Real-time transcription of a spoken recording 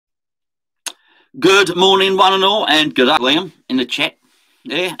Good morning, one and all, and good up, Liam, in the chat.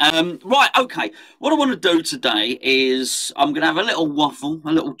 Yeah. Right. Okay. What I want to do today is I'm going to have a little waffle,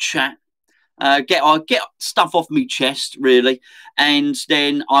 a little chat. Get stuff off my chest, really, and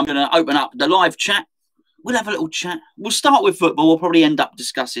then I'm going to open up the live chat. We'll have a little chat. We'll start with football. We'll probably end up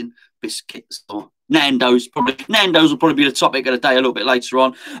discussing biscuits or Nando's. Nando's will probably be the topic of the day a little bit later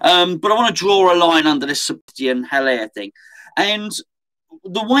on. But I want to draw a line under this Sebastien Haller thing, and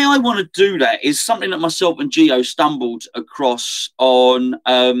the way I want to do that is something that myself and Gio stumbled across on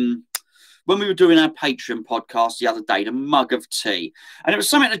when we were doing our Patreon podcast the other day, the Mug of Tea, and it was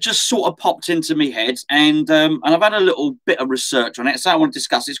something that just sort of popped into my head, and I've had a little bit of research on it, so I want to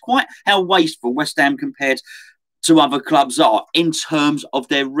discuss. It's quite how wasteful West Ham compared to other clubs are in terms of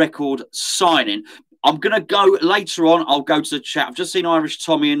their record signing. I'm going to go later on. I'll go to the chat. I've just seen Irish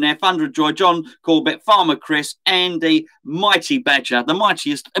Tommy in there. Thunder of Joy, John Corbett, Farmer Chris, Andy, Mighty Badger. The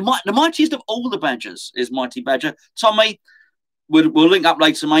mightiest of all the Badgers is Mighty Badger. Tommy, we'll link up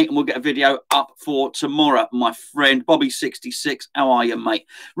later, mate, and we'll get a video up for tomorrow, my friend. Bobby66, how are you, mate?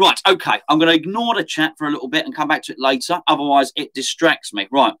 Right, okay. I'm going to ignore the chat for a little bit and come back to it later. Otherwise, it distracts me.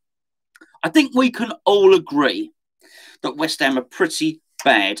 Right. I think we can all agree that West Ham are pretty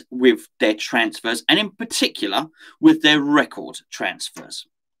bad with their transfers, and in particular with their record transfers.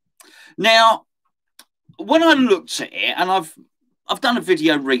 Now, when I looked at it, and I've done a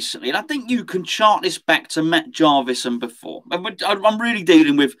video recently, and I think you can chart this back to Matt Jarvis and before. I'm really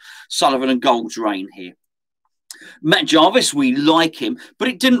dealing with Sullivan and Goldrain here. Matt Jarvis, we like him, but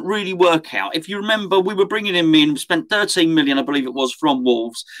it didn't really work out. If you remember, we were bringing him in, spent 13 million, I believe it was, from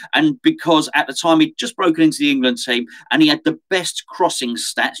Wolves. And because at the time he'd just broken into the England team and he had the best crossing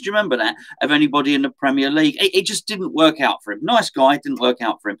stats, do you remember that, of anybody in the Premier League? It just didn't work out for him. Nice guy, didn't work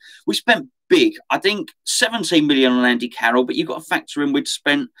out for him. We spent big, I think 17 million on Andy Carroll, but you've got to factor in we'd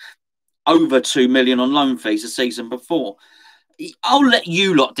spent over 2 million on loan fees the season before. I'll let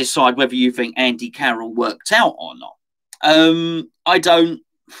you lot decide whether you think Andy Carroll worked out or not. I don't.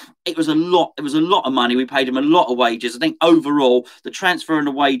 It was a lot. It was a lot of money. We paid him a lot of wages. I think overall, the transfer and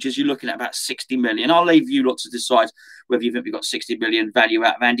the wages, you're looking at about 60 million. I'll leave you lot to decide whether you think we've got 60 million value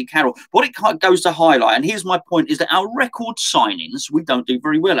out of Andy Carroll. What it goes to highlight, and here's my point, is that our record signings, we don't do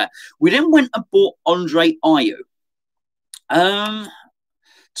very well at. We then went and bought Andre Ayew.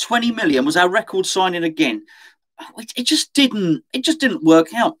 20 million was our record signing again. It just didn't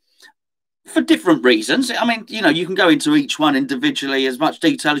work out for different reasons. I mean, you know, you can go into each one individually as much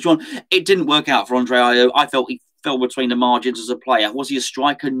detail as you want. It didn't work out for Andre Ayew. I felt he fell between the margins as a player. Was he a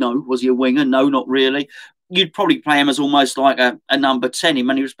striker? No. Was he a winger? No, not really. You'd probably play him as almost like a number 10 in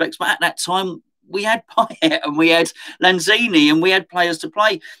many respects. But at that time, we had Payet and we had Lanzini and we had players to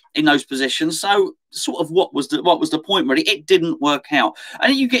play in those positions. So sort of what was the point, really? It didn't work out.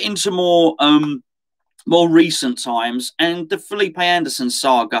 And then you get into more recent times, and the Felipe Anderson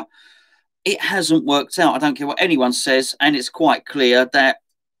saga, it hasn't worked out. I don't care what anyone says, and it's quite clear that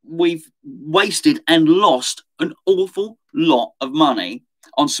we've wasted and lost an awful lot of money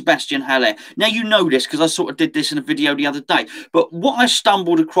on Sebastien Haller. Now, you know this because I sort of did this in a video the other day, but what I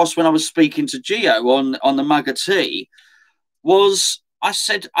stumbled across when I was speaking to Gio on the Mug of Tea was, I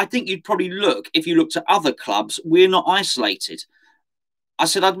said, I think you'd probably look, if you looked at other clubs, we're not isolated. I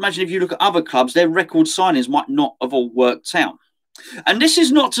said, I'd imagine if you look at other clubs, their record signings might not have all worked out. And this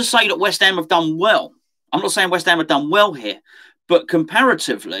is not to say that West Ham have done well. I'm not saying West Ham have done well here, but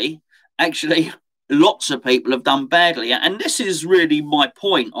comparatively, actually, lots of people have done badly. And this is really my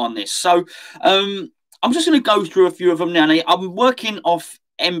point on this. So I'm just going to go through a few of them now. I'm working off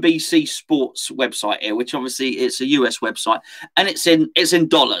NBC Sports website here, which obviously it's a US website, and it's in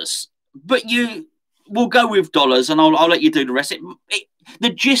dollars. But we'll go with dollars, and I'll let you do the rest.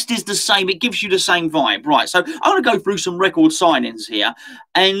 The gist is the same. It gives you the same vibe. Right, so I'm going to go through some record signings here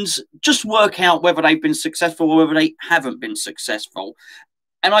and just work out whether they've been successful or whether they haven't been successful.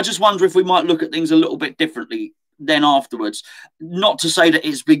 And I just wonder if we might look at things a little bit differently then afterwards. Not to say that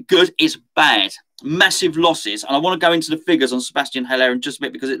it's been good, it's bad. Massive losses. And I want to go into the figures on Sebastien Haller in just a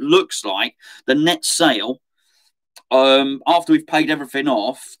bit, because it looks like the net sale, after we've paid everything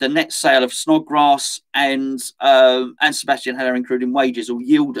off, the net sale of Snodgrass and Sebastien Haller, including wages, will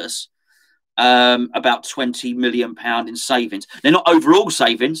yield us about £20 million in savings. They're not overall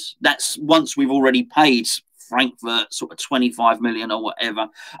savings. That's once we've already paid Frankfurt sort of 25 million or whatever.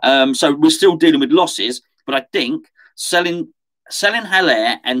 So we're still dealing with losses, but I think selling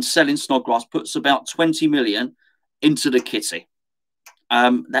Haller and selling Snodgrass puts about 20 million into the kitty.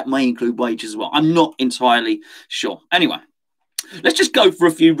 That may include wages as well. I'm not entirely sure. Anyway, let's just go for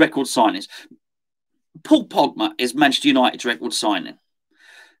a few record signings. Paul Pogba is Manchester United's record signing.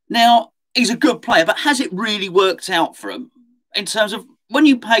 Now, he's a good player, but has it really worked out for him in terms of when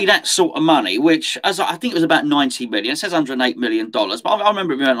you pay that sort of money, which as I think it was about 90 million, it says $108 million, but I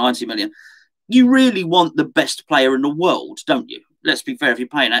remember it being about 90 million. You really want the best player in the world, don't you? Let's be fair, if you're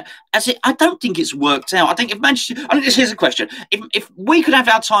paying that. I don't think it's worked out. I think if Manchester, I think here's a question. If we could have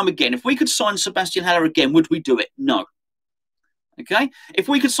our time again, if we could sign Sebastien Haller again, would we do it? No. Okay? If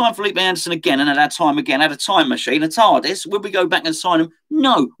we could sign Felipe Anderson again and at our time again, had a time machine, a TARDIS, would we go back and sign him?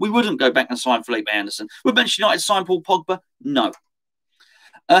 No, we wouldn't go back and sign Felipe Anderson. Would Manchester United sign Paul Pogba? No.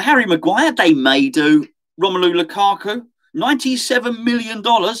 Harry Maguire, they may do. Romelu Lukaku, $97 million.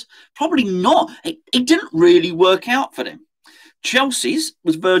 Probably not. It didn't really work out for them. Chelsea's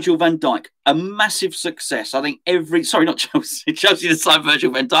was Virgil van Dijk, a massive success. I think sorry, not Chelsea. Chelsea didn't sign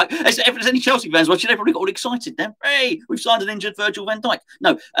Virgil van Dijk. If there's any Chelsea fans watching, everybody got all excited then. Hey, we've signed an injured Virgil van Dijk.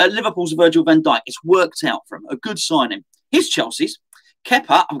 No, Liverpool's Virgil van Dijk. It's worked out for him. A good signing. Here's Chelsea's.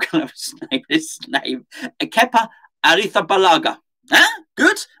 Kepa, I'm going to name this name. Kepa Arrizabalaga. Huh?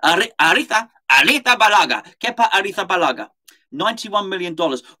 Good? Arrizabalaga. Kepa Arrizabalaga. $91 million.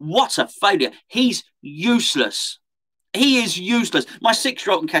 What a failure. He's useless. He is useless. My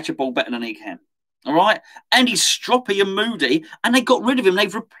 6-year-old can catch a ball better than he can. All right? And he's stroppy and moody, and they got rid of him.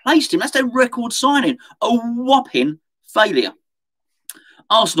 They've replaced him. That's their record signing. A whopping failure.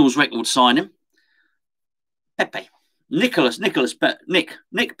 Arsenal's record signing. Pepe. Nick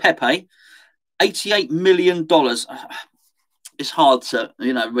Pepe. $88 million. It's hard to,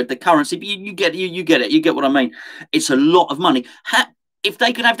 with the currency, but you get it. You get what I mean. It's a lot of money. If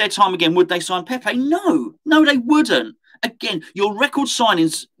they could have their time again, would they sign Pepe? No, they wouldn't. Again, your record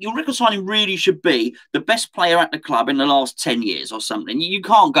signing really should be the best player at the club in the last 10 years or something. You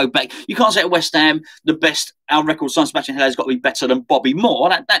can't go back. You can't say at West Ham, our record signing, Sebastien Haller, has got to be better than Bobby Moore.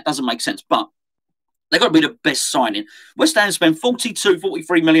 That doesn't make sense, but they've got to be the best signing. West Ham spent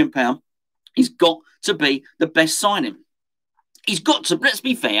 £43 million. He's got to be the best signing. He's got to, let's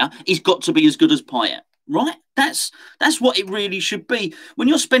be fair, he's got to be as good as Payet. Right? That's what it really should be. When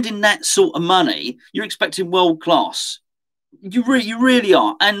you're spending that sort of money, you're expecting world class. You really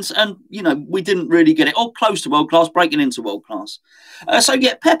are. And we didn't really get it. Or close to world class, breaking into world class. So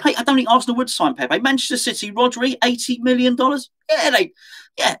yeah, Pepe, I don't think Arsenal would sign Pepe. Manchester City, Rodri, $80 million. Yeah,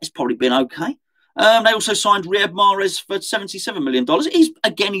 it's probably been okay. They also signed Riyad Mahrez for $77 million. He's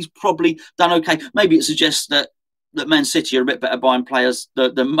probably done okay. Maybe it suggests that Man City are a bit better buying players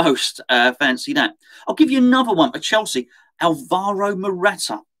than most. Fancy that. I'll give you another one for Chelsea. Alvaro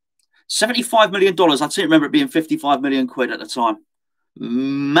Morata. $75 million. I don't remember it being 55 million quid at the time.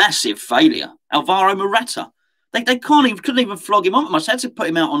 Massive failure. Alvaro Morata. They couldn't even flog him on much. They had to put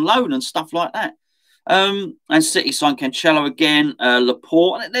him out on loan and stuff like that. And City signed Cancelo again.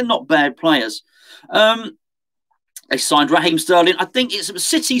 Laporte. They're not bad players. They signed Raheem Sterling. I think it's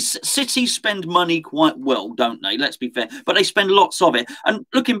City spend money quite well, don't they? Let's be fair. But they spend lots of it. And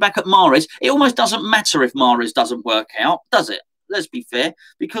looking back at Mahrez, it almost doesn't matter if Mahrez doesn't work out, does it? Let's be fair,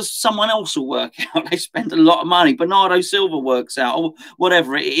 because someone else will work out. They spend a lot of money. Bernardo Silva works out or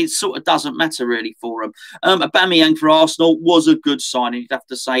whatever. It sort of doesn't matter really for them. Aubameyang for Arsenal was a good signing, you'd have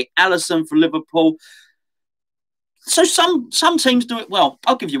to say. Alisson for Liverpool. So some teams do it well.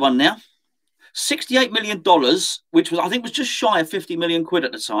 I'll give you one now. $68 million, which I think was just shy of 50 million quid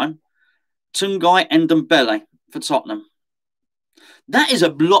at the time. Tungai Ndombele for Tottenham. That is a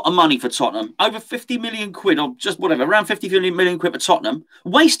lot of money for Tottenham. Over 50 million quid, or just whatever, around 50 million quid for Tottenham.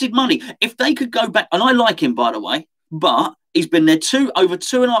 Wasted money. If they could go back, and I like him, by the way, but he's been there over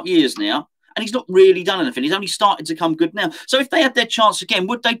 2.5 years now, and he's not really done anything. He's only started to come good now. So if they had their chance again,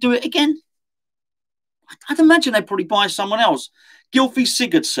 would they do it again? I'd imagine they'd probably buy someone else. Gylfi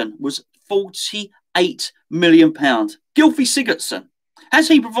Sigurdsson was £48 million. Gylfi Sigurdsson. Has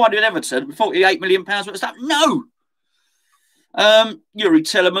he provided Everton with £48 million worth of stuff? No. Yuri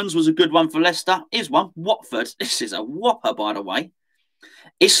Tillemans was a good one for Leicester. Here's one. Watford. This is a whopper, by the way.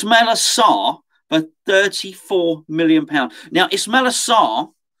 Ismaila Sarr for £34 million. Now, Ismaila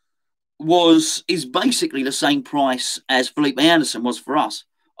Sarr is basically the same price as Felipe Anderson was for us.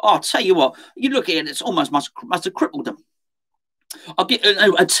 Oh, I'll tell you what, you look at it, it's almost must have crippled them. I'll get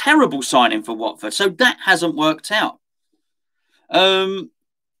a terrible signing for Watford. So that hasn't worked out. Joe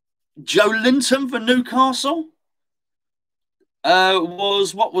Linton for Newcastle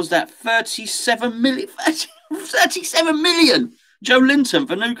what was that? 37 million. 37 million. Joe Linton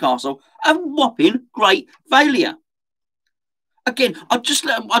for Newcastle. A whopping great failure. Again, I just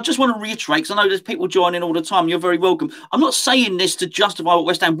want to reiterate, because I know there's people joining all the time. You're very welcome. I'm not saying this to justify what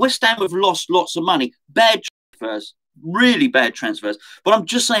West Ham. West Ham have lost lots of money. Bad transfers. Really bad transfers. But I'm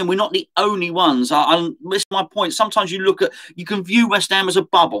just saying we're not the only ones. This is my point. Sometimes you can view West Ham as a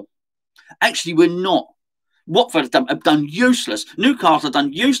bubble. Actually, we're not. Watford have done useless. Newcastle have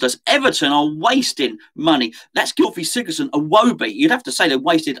done useless. Everton are wasting money. That's Gylfi Sigurdsson, a Wobie. You'd have to say they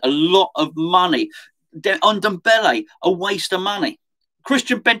wasted a lot of money. On Dembele, a waste of money.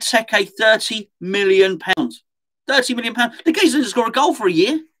 Christian Benteke, £30 million. £30 million. The geezer didn't score a goal for a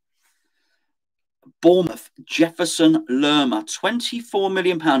year. Bournemouth, Jefferson Lerma, £24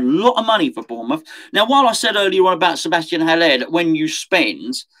 million. A lot of money for Bournemouth. Now, while I said earlier on about Sebastien Haller, that when you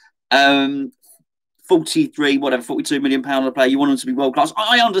spend 42 million pound on a player, you want them to be world class.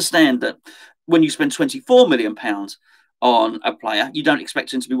 I understand that when you spend 24 million pounds on a player, you don't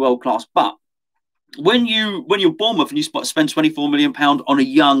expect him to be world class. But when you're Bournemouth and you spend 24 million pound on a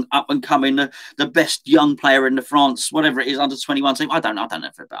young up and coming, the best young player in the France, whatever it is, under 21 team, I don't know about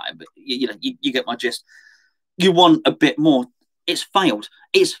it, but you get my gist. You want a bit more. It's failed.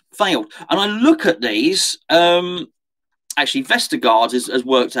 It's failed. And I look at these. Actually, Vestergaard has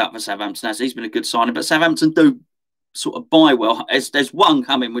worked out for Southampton. As he's been a good signing, but Southampton do sort of buy well. There's one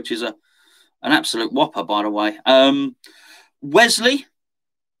coming, which is an absolute whopper, by the way. Wesley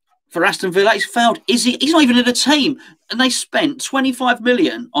for Aston Villa, he's failed. He's not even in the team, and they spent 25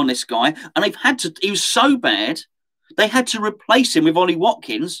 million on this guy, and they've had to. He was so bad, they had to replace him with Ollie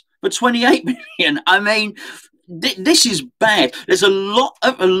Watkins for 28 million. I mean, this is bad. There's a lot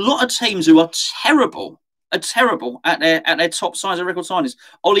of teams who are terrible at their top size of record signings.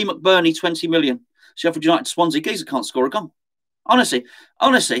 Ollie McBurney, 20 million. Sheffield United, Swansea. Geezer can't score a goal. Honestly,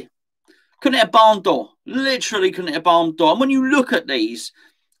 couldn't hit a barn door. Literally couldn't hit a barn door. And when you look at these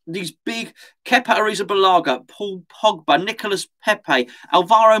big Kepa Arrizabalaga, Paul Pogba, Nicolas Pepe,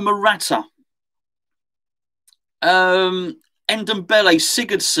 Alvaro Morata, Ndombele,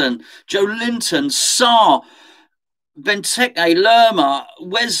 Sigurdsson, Joe Linton, Sarr, Benteke, Lerma,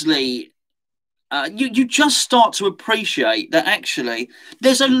 Wesley. You just start to appreciate that actually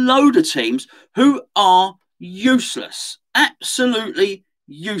there's a load of teams who are useless, absolutely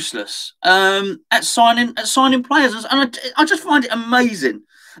useless at signing players, and I just find it amazing.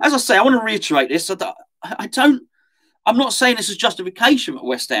 As I say, I want to reiterate this. I'm not saying this is justification for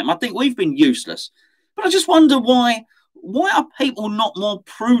West Ham. I think we've been useless, but I just wonder why are people not more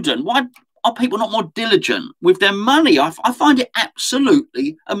prudent? Why are people not more diligent with their money? I find it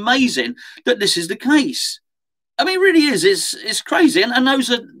absolutely amazing that this is the case. I mean, it really is. It's crazy, and those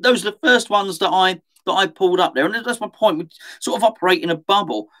are the first ones that I pulled up there, and that's my point. We sort of operate in a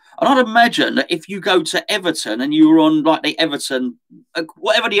bubble, and I'd imagine that if you go to Everton and you were on like the Everton,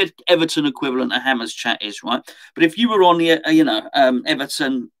 whatever the Everton equivalent of Hammers Chat is, right? But if you were on the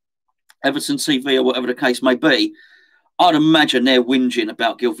Everton TV or whatever the case may be, I'd imagine they're whinging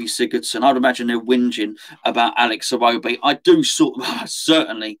about Gylfi Sigurdsson. I'd imagine they're whinging about Alex Iwobi. I do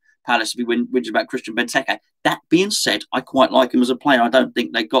certainly Palace will be whinging about Christian Benteke. That being said, I quite like him as a player. I don't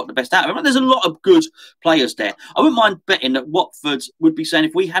think they got the best out of him. But there's a lot of good players there. I wouldn't mind betting that Watford would be saying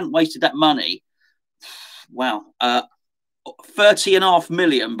if we hadn't wasted that money, wow, 30.5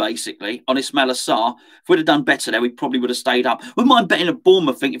 million basically on Ismaila Sarr. If we'd have done better there, we probably would have stayed up. Wouldn't mind betting at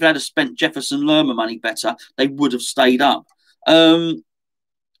Bournemouth. Think if they had spent Jefferson Lerma money better, they would have stayed up. I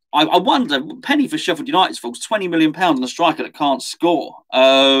wonder, penny for Sheffield United's folks, £20 million on a striker that can't score.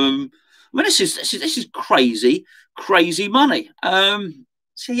 I mean, this is crazy money.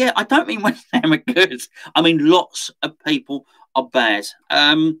 So yeah, I don't mean West Ham are good. I mean, lots of people are bad.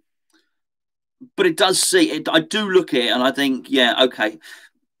 But it does see it. I do look at it and I think, yeah, okay.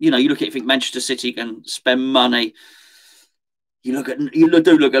 You look at it, you think Manchester City can spend money. You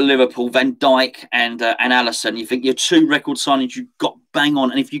do look at Liverpool, Van Dijk and Alisson. You think your two record signings you've got bang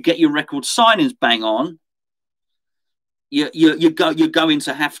on, and if you get your record signings bang on, you're going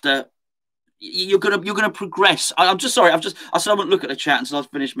to have to. You're gonna progress. I'm just sorry. I said I wouldn't look at the chat until I've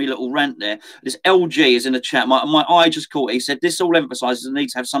finished my little rant there. This LG is in the chat. My eye just caught it. He said this all emphasises the need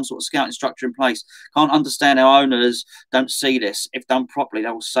to have some sort of scouting structure in place. Can't understand how owners don't see this. If done properly, they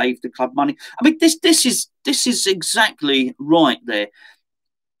will save the club money. I mean, this is exactly right there.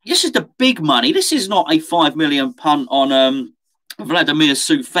 This is the big money. This is not a £5 million punt on Vladimir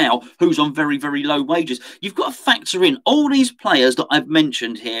Soufal, who's on very, very low wages. You've got to factor in all these players that I've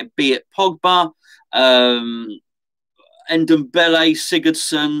mentioned here, be it Pogba, Ndombele,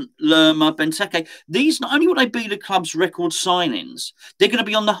 Sigurdsson, Lerma, Benteke. These, not only will they be the club's record signings, they're going to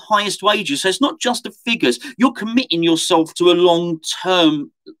be on the highest wages. So it's not just the figures. You're committing yourself to a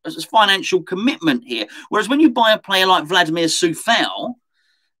long-term financial commitment here. Whereas when you buy a player like Vladimir Soufal,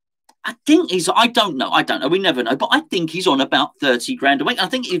 I think I don't know, we never know, but I think he's on about 30 grand a week. I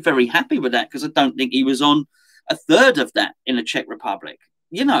think he's very happy with that because I don't think he was on a third of that in the Czech Republic,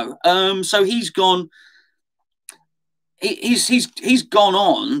 so he's gone, he's gone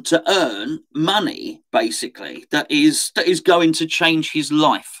on to earn money basically that is going to change his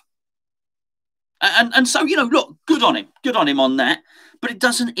life. And so, you know, look, good on him on that. But it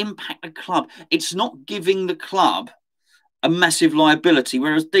doesn't impact the club. It's not giving the club a massive liability,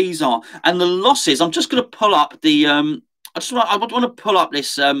 whereas these are. And the losses, I'm just going to pull up the. I want to pull up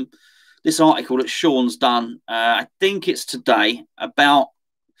this this article that Sean's done. I think it's today about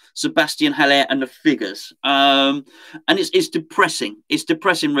Sebastien Haller and the figures. And it's depressing. It's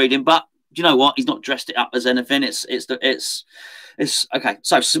depressing reading, but do you know what? He's not dressed it up as anything. It's okay.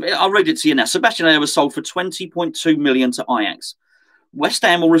 So I'll read it to you now. Sebastien Haller was sold for 20.2 million to Ajax. West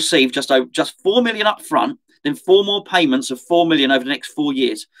Ham will receive just 4 million up front, then 4 more payments of 4 million over the next 4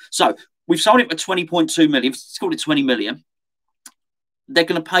 years. So we've sold it for 20.2 million. It's called it 20 million. They're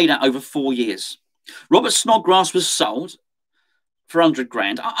going to pay that over 4 years. Robert Snodgrass was sold for 100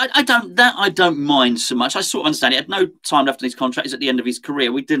 grand. I don't mind so much. I sort of understand it. He had no time left in his contract. He's at the end of his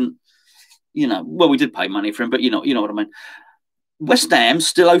career. We didn't, you know, well, we did pay money for him, but you know what I mean. West Ham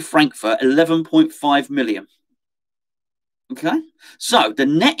still owe Frankfurt 11.5 million. Okay, so the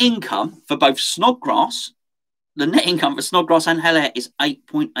net income for both Snodgrass, and Haller is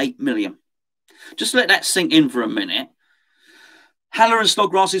 8.8 million. Just let that sink in for a minute. Haller and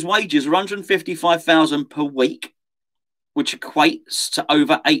Snodgrass's wages are 155,000 per week, which equates to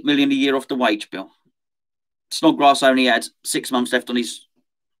over 8 million a year off the wage bill. Snodgrass only had 6 months left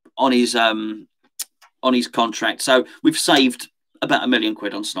on his contract, so we've saved about £1 million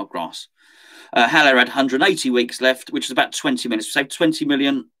on Snodgrass. Haller had 180 weeks left, which is about 20 minutes. We saved 20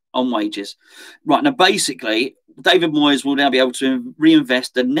 million on wages. Right, now basically, David Moyes will now be able to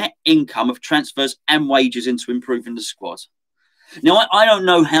reinvest the net income of transfers and wages into improving the squad. Now, I don't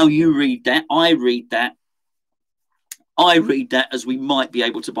know how you read that. I read that as we might be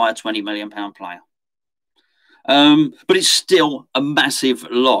able to buy a £20 million player. But it's still a massive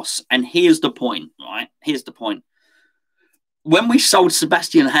loss. And here's the point, right? Here's the point. When we sold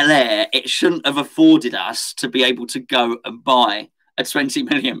Sebastien Haller, it shouldn't have afforded us to be able to go and buy a £20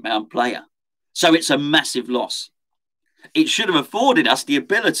 million player. So it's a massive loss. It should have afforded us the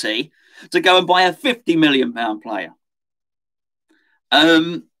ability to go and buy a £50 million player.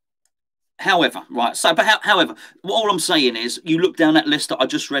 However, all I'm saying is, you look down that list that I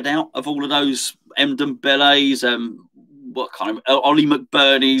just read out of all of those Emden Bellets, Ollie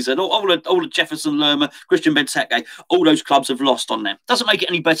McBurney's, and all the Jefferson Lerma, Christian Benteke, all those clubs have lost on them. Doesn't make it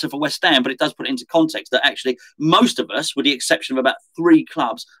any better for West Ham, but it does put it into context that actually most of us, with the exception of about 3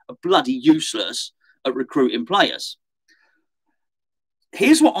 clubs, are bloody useless at recruiting players.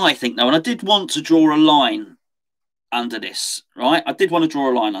 Here's what I think, though, and I did want to draw a line under this, right? I did want to draw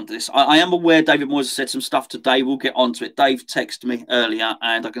a line under this. I am aware David Moyes has said some stuff today. We'll get onto it. Dave texted me earlier,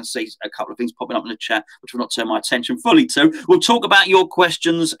 and I can see a couple of things popping up in the chat, which will not turn my attention fully to. We'll talk about your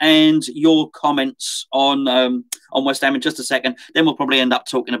questions and your comments on West Ham in just a second. Then we'll probably end up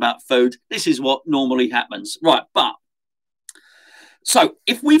talking about food. This is what normally happens. Right, but so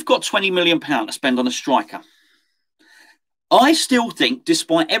if we've got £20 million to spend on a striker, I still think,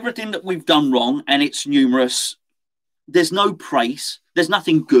 despite everything that we've done wrong, and it's numerous, there's no praise. There's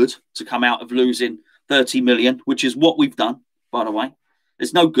nothing good to come out of losing 30 million, which is what we've done, by the way.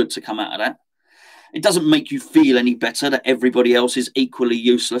 There's no good to come out of that. It doesn't make you feel any better that everybody else is equally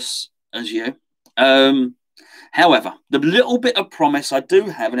useless as you. However, the little bit of promise I do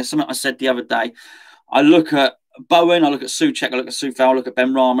have, and it's something I said the other day, I look at Bowen, I look at Souček, I look at Soufal, I look at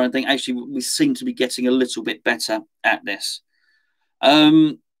Ben Rama, and I think actually we seem to be getting a little bit better at this.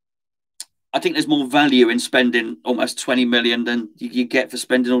 I think there's more value in spending almost 20 million than you get for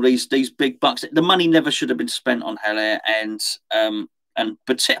spending all these big bucks. The money never should have been spent on Haller, and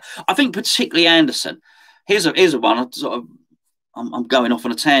I think particularly Anderson. Here's a one. I'm going off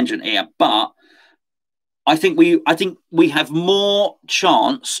on a tangent here, but I think we have more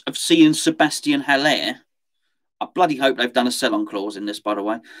chance of seeing Sebastien Haller. I bloody hope they've done a sell-on clause in this, by the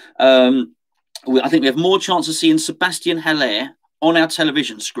way. I think we have more chance of seeing Sebastien Haller on our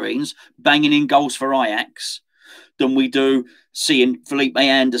television screens banging in goals for Ajax than we do seeing Felipe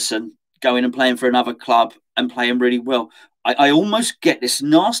Anderson going and playing for another club and playing really well. I almost get this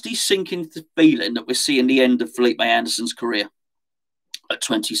nasty sinking feeling that we're seeing the end of Felipe Anderson's career at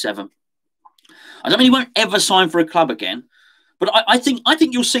 27. I don't mean he won't ever sign for a club again, but I think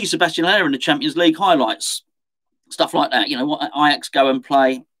you'll see Sebastien Haller in the Champions League highlights, stuff like that. You know, what Ajax go and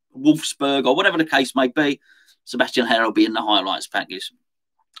play, Wolfsburg or whatever the case may be, Sebastien Haller will be in the highlights package.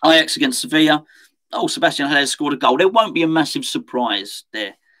 Ajax against Sevilla. Oh, Sebastien Haller scored a goal. There won't be a massive surprise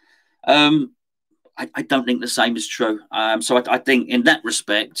there. I don't think the same is true. So I think in that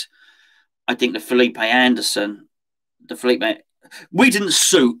respect, I think the Felipe Anderson the Felipe. We didn't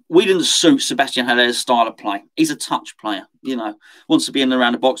suit Sebastien Haller's style of play. He's a touch player, you know, wants to be in and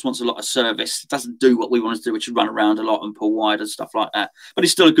around the box, wants a lot of service, doesn't do what we want to do, which is run around a lot and pull wide and stuff like that. But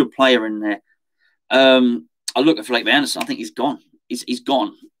he's still a good player in there. I look at Felipe Anderson. I think he's gone. He's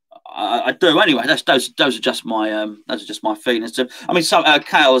gone. I do anyway. Those are just my feelings. I mean,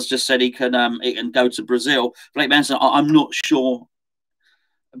 Kale has just said he can go to Brazil. Felipe Anderson, I'm not sure.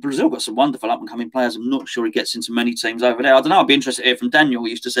 Brazil got some wonderful up-and-coming players. I'm not sure he gets into many teams over there. I don't know. I'd be interested to hear from Daniel. He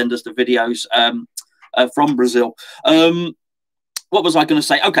used to send us the videos from Brazil. What was I going to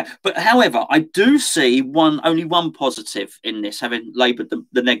say? Okay, but however, I do see only one positive in this, having laboured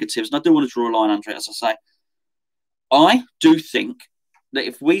the negatives, and I do want to draw a line under it, as I say. I do think that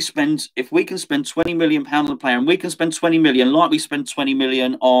if we can spend £20 million on the player, and we can spend 20 million like we spent 20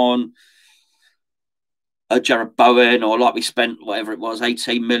 million on Jared Bowen, or like we spent whatever it was,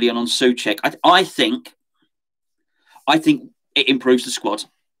 18 million on Souček, I think it improves the squad.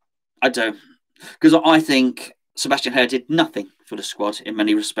 I do, because I think Sebastien Haller did nothing for the squad in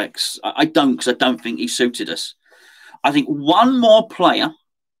many respects. I don't, because I don't think he suited us. I think one more player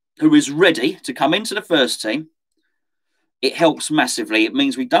who is ready to come into the first team, it helps massively. It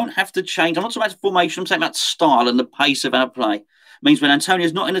means we don't have to change. I'm not talking about formation. I'm talking about style and the pace of our play. It means when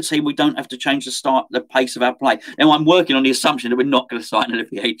Antonio's not in the team, we don't have to change the pace of our play. Now, I'm working on the assumption that we're not going to sign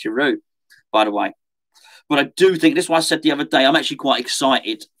Olivier Giroud, by the way. But I do think, this is what I said the other day, I'm actually quite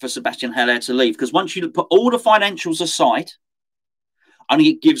excited for Sebastien Haller to leave, because once you put all the financials aside, I think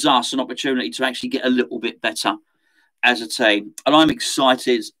it gives us an opportunity to actually get a little bit better as a team. And I'm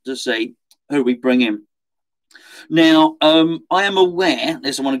excited to see who we bring in. Now, I am aware,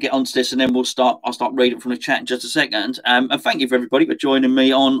 I want to get onto this, and then I'll start reading from the chat in just a second. And thank you for everybody for joining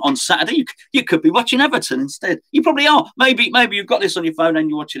me on Saturday. You could be watching Everton instead. You probably are. Maybe you've got this on your phone and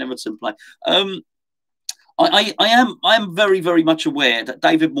you're watching Everton play. I am very, very much aware that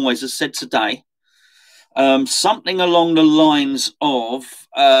David Moyes has said today something along the lines of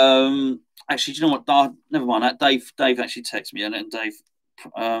actually, do you know what? Never mind that. Dave actually texted me, and Dave.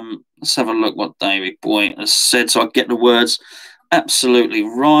 Let's have a look what David Boy has said so I get the words absolutely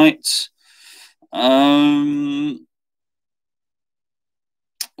right.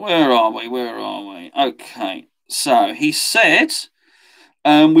 Where are we? Okay, so he said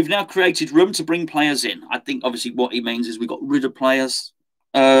we've now created room to bring players in. I think obviously what he means is we got rid of players,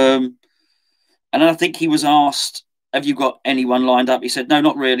 and I think he was asked, have you got anyone lined up? He said no,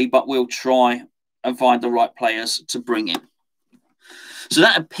 not really, but we'll try and find the right players to bring in. So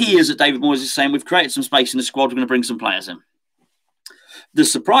that appears that David Moyes is saying we've created some space in the squad, we're going to bring some players in. The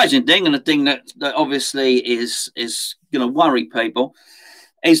surprising thing, and the thing that obviously is going to worry people,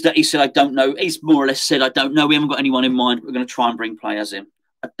 is that he said, I don't know. He's more or less said, I don't know. We haven't got anyone in mind. We're going to try and bring players in.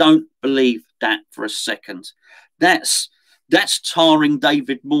 I don't believe that for a second. That's tarring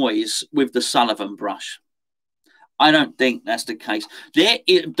David Moyes with the Sullivan brush. I don't think that's the case.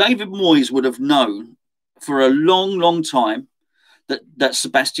 David Moyes would have known for a long, long time that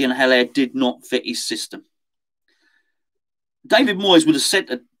Sebastien Haller did not fit his system. David Moyes would have said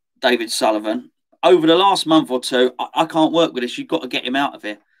to David Sullivan, over the last month or two, I can't work with this. You've got to get him out of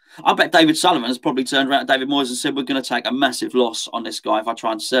here. I bet David Sullivan has probably turned around to David Moyes and said, we're going to take a massive loss on this guy if I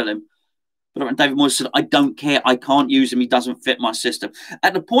try and sell him. But David Moyes said, I don't care. I can't use him. He doesn't fit my system.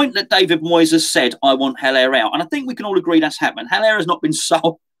 At the point that David Moyes has said, I want Haller out, and I think we can all agree that's happened. Haller has not been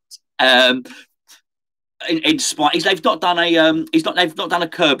sold. In spite, they've not done a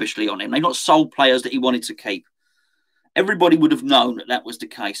Kirbishley on him. They've not sold players that he wanted to keep. Everybody would have known that was the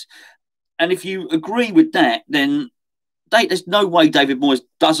case. And if you agree with that, then there's no way David Moyes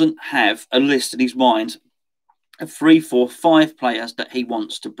doesn't have a list in his mind of 3, 4, 5 players that he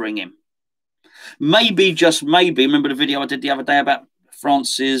wants to bring in. Maybe, just maybe, remember the video I did the other day about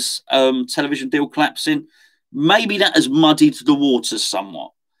France's television deal collapsing? Maybe that has muddied the waters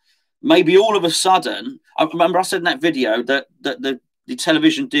somewhat. Maybe all of a sudden, I remember I said in that video that the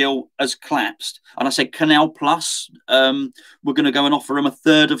television deal has collapsed. And I said, Canal Plus, we're going to go and offer them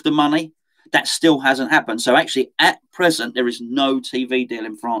 1/3 of the money. That still hasn't happened. So actually, at present, there is no TV deal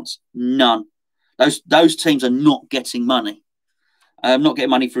in France. None. Those teams are not getting money. Not getting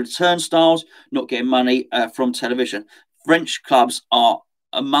money through the turnstiles, not getting money from television. French clubs are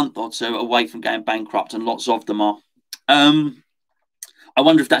a month or two away from going bankrupt, and lots of them are. I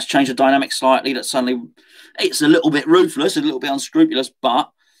wonder if that's changed the dynamic slightly, that suddenly it's a little bit ruthless, a little bit unscrupulous,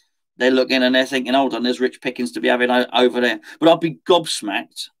 but they're looking and they're thinking, hold on, there's rich pickings to be having over there. But I'd be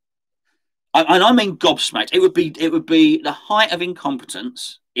gobsmacked. And I mean gobsmacked. It would be the height of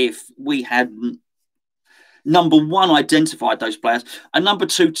incompetence if we hadn't number one, identified those players, and number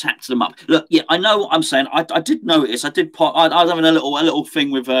two, tapped them up. Look, yeah, I know what I'm saying. I did notice. I was having a little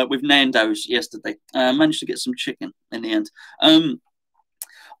thing with Nando's yesterday. Managed to get some chicken in the end. I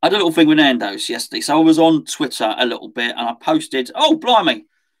had a little thing with Nando's yesterday, so I was on Twitter a little bit, and I posted, "Oh, blimey,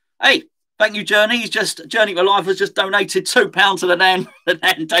 hey, thank you, Journey. Journey for Life has just donated £2 to the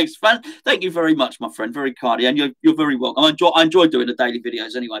Nando's fund. Thank you very much, my friend. Very kind, and you're very welcome. I enjoy doing the daily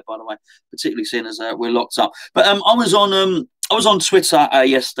videos anyway, by the way, particularly seeing as we're locked up. But I was on Twitter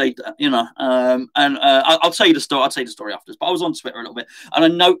yesterday, and I'll tell you the story. I'll tell you the story afterwards. But I was on Twitter a little bit, and I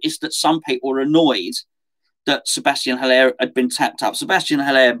noticed that some people were annoyed that Sebastien Haller had been tapped up. Sebastien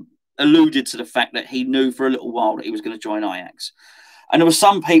Haller alluded to the fact that he knew for a little while that he was going to join Ajax. And there were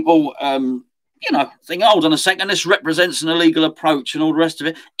some people, thinking, hold on a second, this represents an illegal approach and all the rest of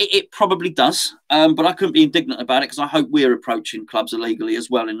it. It probably does, but I couldn't be indignant about it because I hope we're approaching clubs illegally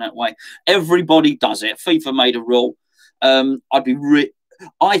as well in that way. Everybody does it. FIFA made a rule.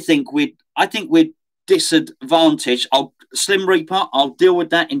 I think we're disadvantaged. Slim Reaper, I'll deal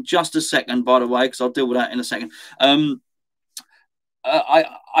with that in just a second, by the way, because I'll deal with that in a second.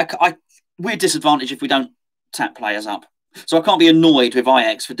 We're disadvantaged if we don't tap players up. So I can't be annoyed with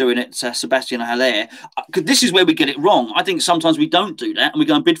Ajax for doing it to Sebastien Haller. Because this is where we get it wrong. I think sometimes we don't do that and we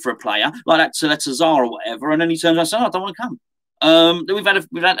go and bid for a player like that to Letazar or whatever, and then he turns around and says, "Oh, I don't want to come."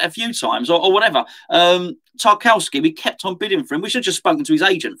 We've had a few times or whatever. Tarkowski, we kept on bidding for him. We should have just spoken to his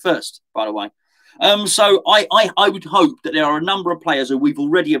agent first, by the way. So I would hope that there are a number of players who we've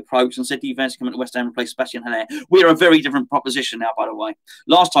already approached and said, "Do you fancy coming to West Ham and replace Sebastien Haller?" We're a very different proposition now, by the way.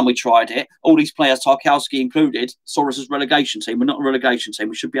 Last time we tried it, all these players, Tarkowski included, saw us as relegation team. We're not a relegation team.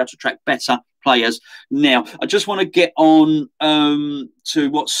 We should be able to attract better players now. I just want to get on to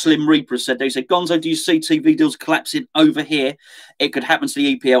what Slim Reaper said. They said, "Gonzo, do you see TV deals collapsing over here? It could happen to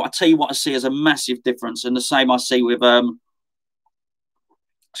the EPL." I tell you what I see as a massive difference, and the same I see with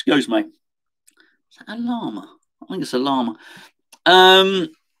excuse me. A llama. I think it's a llama.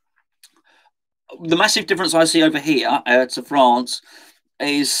 The massive difference I see over here to France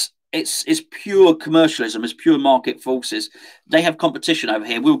is it's pure commercialism, it's pure market forces. They have competition over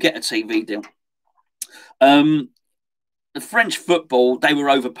here. We'll get a TV deal. The French football, they were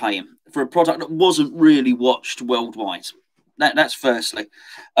overpaying for a product that wasn't really watched worldwide. That's firstly.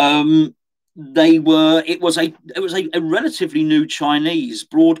 It was a relatively new Chinese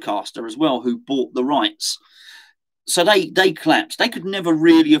broadcaster as well who bought the rights. So they collapsed. They could never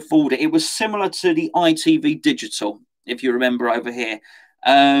really afford it. It was similar to the ITV Digital, if you remember over here,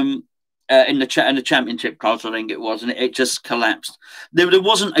 in the Championship cards, I think it was, and it just collapsed. There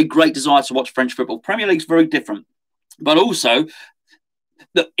wasn't a great desire to watch French football. Premier League's very different, but also,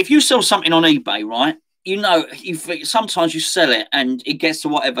 look, if you sell something on eBay, right? Sometimes you sell it and it gets to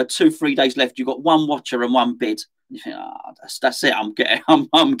whatever 2-3 days left. You've got one watcher and one bid. You think, that's it. I'm getting.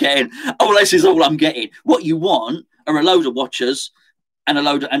 Oh, this is all I'm getting. What you want are a load of watchers and a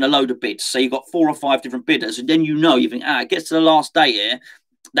load of bids. So you've got 4 or 5 different bidders, and then you think, it gets to the last day here,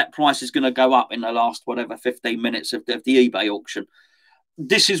 that price is going to go up in the last 15 minutes of the eBay auction.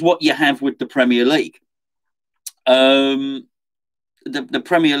 This is what you have with the Premier League. The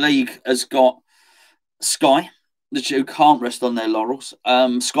Premier League has got Sky, who can't rest on their laurels.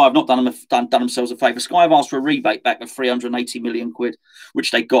 Sky have not done themselves a favour. Sky have asked for a rebate back of 380 million quid,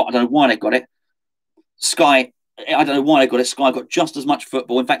 which they got. I don't know why they got it. Sky, I don't know why they got it. Sky got just as much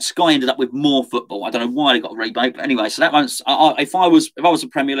football. In fact, Sky ended up with more football. I don't know why they got a rebate. But anyway, so that one's. If I was a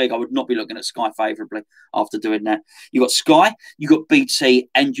Premier League, I would not be looking at Sky favourably after doing that. You've got Sky, you've got BT,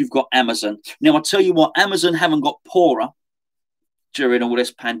 and you've got Amazon. Now, I'll tell you what, Amazon haven't got poorer during all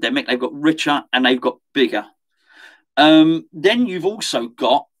this pandemic. They've got richer and they've got bigger. Then you've also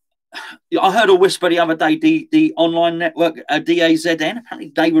got, I heard a whisper the other day, the online network, DAZN,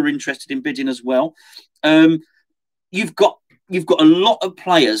 apparently they were interested in bidding as well. You've got a lot of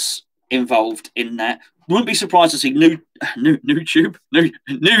players involved in that. Wouldn't be surprised to see NudeTube.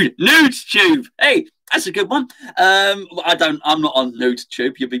 Hey, that's a good one. I'm not on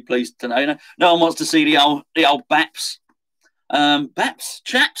NudeTube. You'll be pleased to know. No one wants to see the old BAPS. Baps,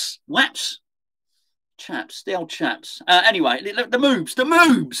 chaps, waps, chaps, the old chaps. Anyway, the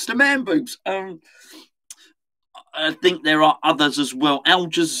man boobs. I think there are others as well. Al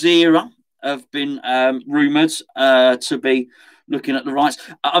Jazeera have been rumoured to be looking at the rights.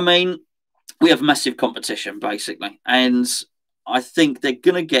 I mean, we have massive competition, basically. And I think they're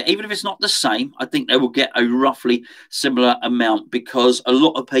going to get, even if it's not the same, I think they will get a roughly similar amount because a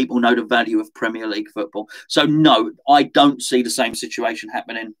lot of people know the value of Premier League football. So, no, I don't see the same situation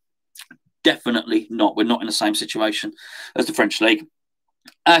happening. Definitely not. We're not in the same situation as the French League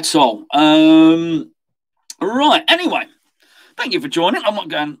at all. Right. Anyway, thank you for joining. I'm not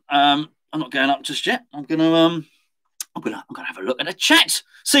going. I'm not going up just yet. I'm gonna have a look at the chat,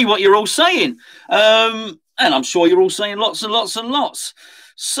 see what you're all saying, and I'm sure you're all saying lots and lots and lots.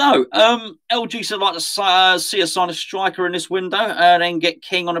 So, LG said like to see us sign a striker in this window and then get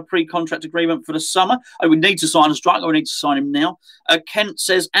King on a pre-contract agreement for the summer. Oh, we need to sign a striker. We need to sign him now. Kent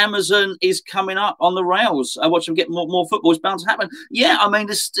says Amazon is coming up on the rails. Watch them get more football. It's bound to happen. Yeah, I mean,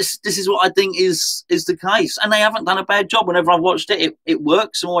 this is what I think is the case. And they haven't done a bad job. Whenever I've watched it, it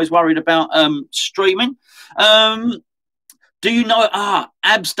works. I'm always worried about streaming. Do you know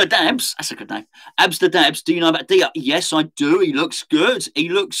Abs the Dabs? That's a good name. Abs the Dabs. Do you know about Dia? Yes, I do. He looks good. He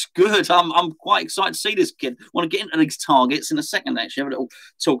looks good. I'm quite excited to see this kid. Want to get into these targets in a second. Actually, have a little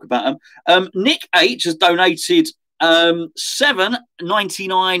talk about him. Nick H has donated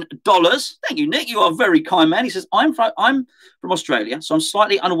 $7.99. Thank you, Nick. You are a very kind man. He says, I'm from Australia, so I'm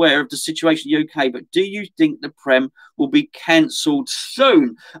slightly unaware of the situation in the UK, but do you think the Prem will be cancelled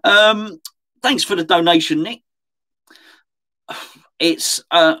soon? Thanks for the donation, Nick. It's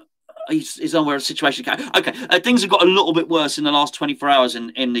he's unaware of the situation. Okay, things have got a little bit worse in the last 24 hours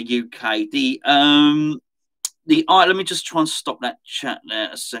in the UK. Let me just try and stop that chat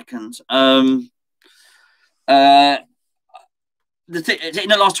there a second. In the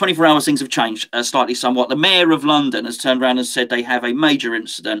last 24 hours, things have changed slightly, somewhat. The mayor of London has turned around and said they have a major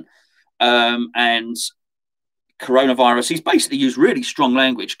incident, and coronavirus. He's basically used really strong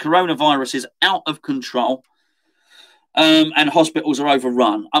language. Coronavirus is out of control. And hospitals are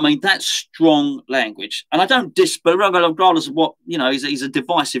overrun. I mean, that's strong language. And I don't but regardless of what, he's a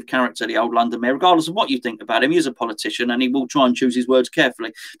divisive character, the old London mayor, regardless of what you think about him. He is a politician and he will try and choose his words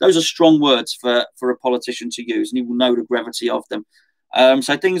carefully. Those are strong words for a politician to use, and he will know the gravity of them.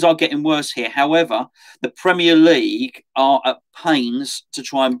 So things are getting worse here. However, the Premier League are at pains to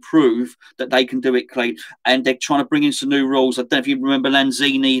try and prove that they can do it clean. And they're trying to bring in some new rules. I don't know if you remember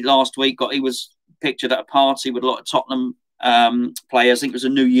Lanzini last week. He was pictured at a party with a lot of Tottenham players. I think it was a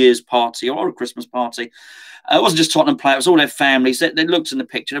New Year's party or a Christmas party. It wasn't just Tottenham players, it was all their families. They looked in the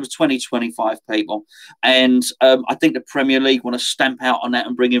picture. There was 20, 25 people. And I think the Premier League want to stamp out on that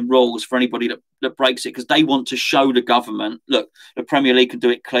and bring in rules for anybody that breaks it, because they want to show the government, look, the Premier League can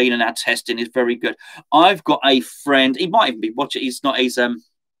do it clean and our testing is very good. I've got a friend, he might even be watching, he's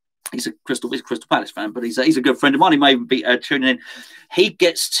a Crystal Palace fan, but he's a good friend of mine. He may even be tuning in. He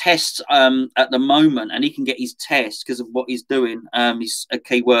gets tests at the moment, and he can get his test because of what he's doing. He's a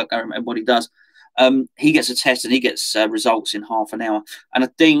key worker and what he does. He gets a test and he gets results in half an hour. And I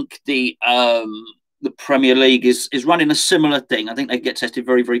think the Premier League is running a similar thing. I think they get tested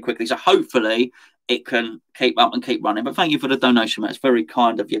very, very quickly. So hopefully it can keep up and keep running. But thank you for the donation, mate. It's very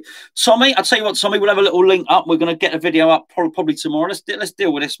kind of you. Tommy, I'll tell you what, Tommy, we'll have a little link up. We're going to get a video up probably tomorrow. Let's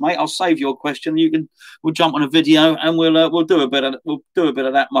deal with this, mate. I'll save your question. We'll jump on a video and we'll do a bit of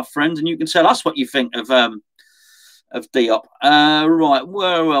that, my friend, and you can tell us what you think of Diop. Right,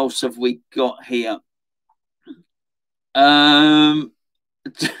 where else have we got here?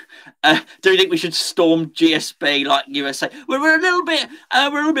 Do you think we should storm GSB like USA? We're a little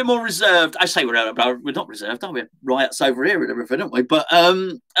bit more reserved. I say we're not reserved, are we? Riots over here and everything, don't we? But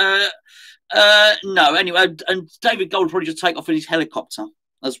no. Anyway, and David Gold will probably just take off in his helicopter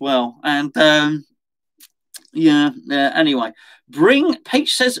as well. And yeah. Anyway,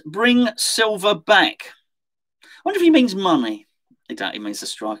 Peach says bring Silver back. I wonder if he means money. He means the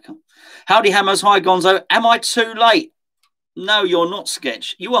striker. Howdy Hammers. Hi Gonzo. Am I too late? No, you're not,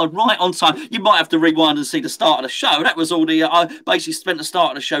 Sketch. You are right on time. You might have to rewind and see the start of the show. That was all I basically spent the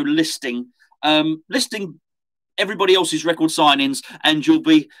start of the show listing everybody else's record signings, and you'll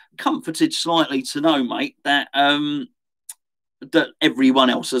be comforted slightly to know, mate, that that everyone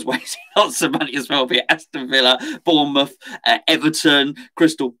else has wasted lots of money as well, be it Aston Villa, Bournemouth, Everton,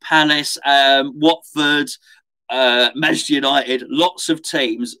 Crystal Palace, Watford, Manchester United. Lots of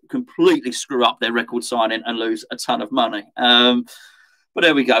teams completely screw up their record signing and lose a ton of money. But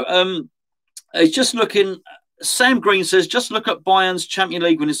there we go. It's just looking. Sam Green says, just look at Bayern's Champions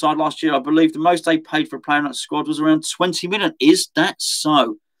League winning side last year. I believe the most they paid for a player in that squad was around 20 million. Is that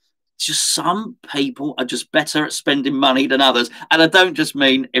so? Just some people are just better at spending money than others. And I don't just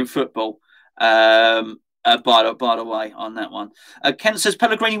mean in football. By the way, on that one. Kent says,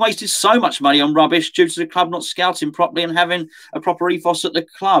 Pellegrini wasted so much money on rubbish due to the club not scouting properly and having a proper ethos at the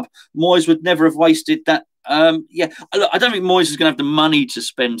club. Moyes would never have wasted that. Yeah, look, I don't think Moyes is going to have the money to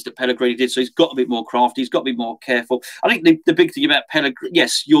spend that Pellegrini did, so he's got to be more crafty. He's got to be more careful. I think the big thing about Pellegrini,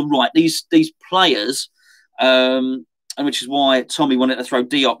 yes, you're right. These players, and which is why Tommy wanted to throw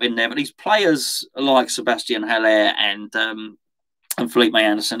Diop in there, but these players like Sebastien Haller and and Felipe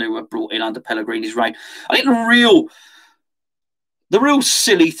Anderson, who were brought in under Pellegrini's reign. I think the real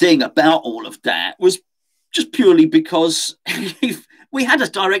silly thing about all of that was just purely because we had a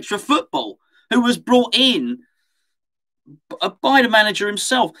director of football who was brought in by the manager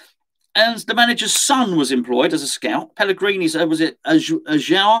himself. And the manager's son was employed as a scout. Pellegrini's, was it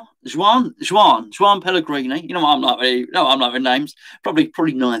Juan Pellegrini? You know what I'm like with, I'm like with names. Probably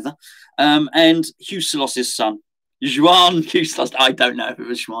neither. And Husilos's son, Juan Husilos. I don't know if it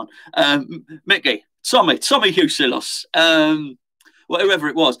was Juan. Mickey, Tommy Husilos. Whoever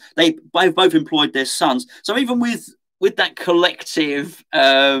it was, they both employed their sons. So even with that collective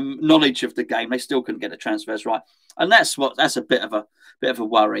knowledge of the game, they still couldn't get the transfers right. And that's a bit of a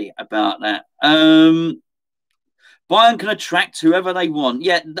worry about that. Bayern can attract whoever they want.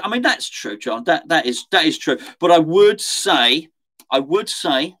 Yeah, I mean that's true, John. That is true. But I would say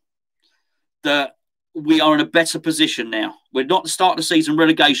that we are in a better position now. We're not the start of the season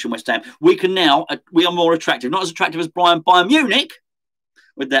relegation, West Ham. We are more attractive. Not as attractive as Bayern Munich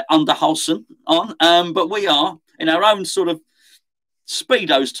with their Underhalsen on, but we are in our own sort of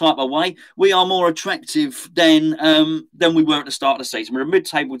Speedos type of way. We are more attractive than we were at the start of the season. We're a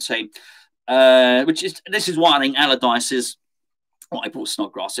mid-table team, this is why I think Allardyce is. I brought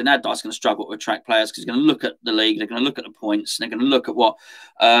Snodgrass in. Allardyce is going to struggle to attract players because he's going to look at the league. They're going to look at the points. And they're going to look at what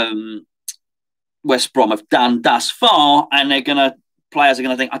West Brom have done thus far, and players are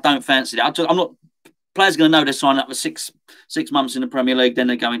going to think, I don't fancy that. I'm not. Players are going to know they're signing up for six months in the Premier League, then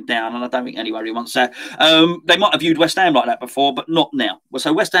they're going down, and I don't think anybody wants that. They might have viewed West Ham like that before, but not now.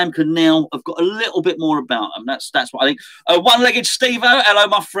 So West Ham can now have got a little bit more about them. That's what I think. One-legged Steve-O, hello,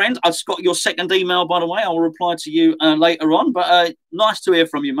 my friend. I've just got your second email, by the way. I'll reply to you later on, but nice to hear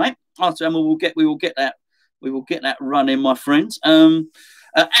from you, mate. And we will get that running, my friends.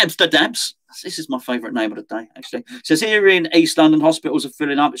 Absterdabs. This is my favourite name of the day, actually. It says here in East London, hospitals are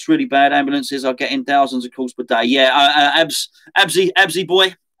filling up. It's really bad. Ambulances are getting thousands of calls per day. Yeah, Absy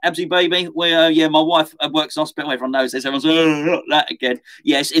boy, Absy baby. My wife works in hospital. Everyone knows this. Everyone's that again.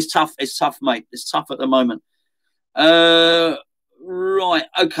 Yes, it's tough. It's tough, mate. It's tough at the moment. Right,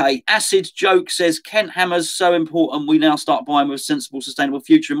 okay. Acid Joke says Kent Hammer's so important. We now start buying with a sensible, sustainable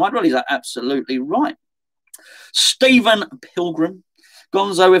future in mind. Well, he's absolutely right. Stephen Pilgrim.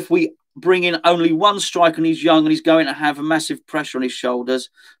 Gonzo, if we bring in only one striker and he's young and he's going to have a massive pressure on his shoulders,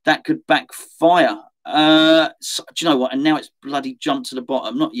 that could backfire. Do you know what? And now it's bloody jumped to the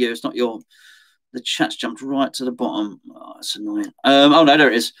bottom. Not you. It's not your. The chat's jumped right to the bottom. Oh, that's annoying. Oh, no,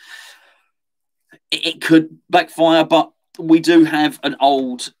 there it is. It could backfire, but we do have an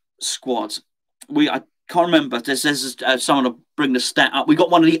old squad. I can't remember. There's someone to bring the stat up. We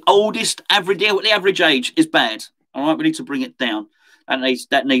got one of the oldest average. The average age is bad. All right, we need to bring it down.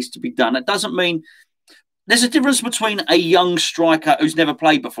 That needs to be done. That doesn't mean there's a difference between a young striker who's never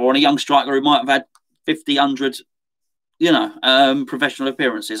played before and a young striker who might have had 50, 100, professional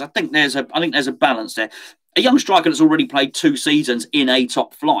appearances. I think there's a balance there. A young striker that's already played 2 seasons in a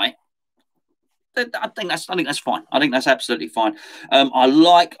top flight, I think that's fine. I think that's absolutely fine. I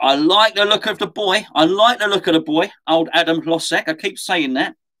like the look of the boy. I like the look of the boy, old Adam Hlosek. I keep saying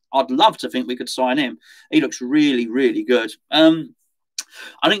that. I'd love to think we could sign him. He looks really, really good.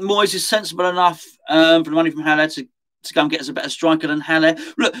 I think Moyes is sensible enough for the money from Haller to go and get us a better striker than Haller.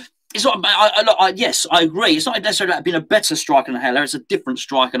 Look, it's not. Yes, I agree. It's not necessarily about being a better striker than Haller. It's a different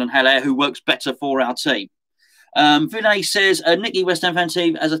striker than Haller who works better for our team. Vinay says Nicky West Ham fan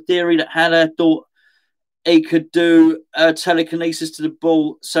team has a theory that Haller thought he could do telekinesis to the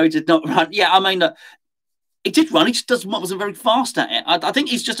ball, so he did not run. Yeah, I mean, he did run. He just wasn't very fast at it. I think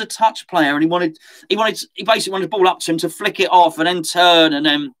he's just a touch player, and he basically wanted the ball up to him to flick it off and then turn, and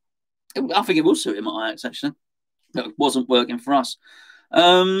then I think it will suit him at Ajax actually. It wasn't working for us.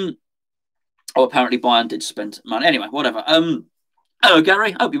 Apparently Bayern did spend money. Anyway, whatever. Hello,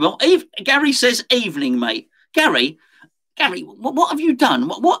 Gary. Hope you're well. Gary says evening, mate. Gary, what have you done?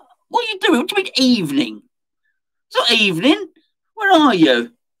 What are you doing? What do you mean evening? It's not evening. Where are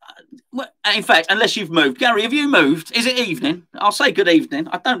you? In fact, unless you've moved. Gary, have you moved? Is it evening? I'll say good evening.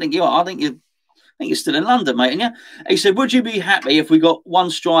 I don't think you are. I think you're still in London, mate. And yeah, he said, would you be happy if we got one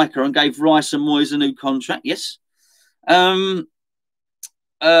striker and gave Rice and Moyes a new contract? Yes.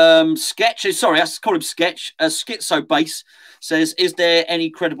 Sketch. Sorry, I call him Sketch. Schizo Base says, is there any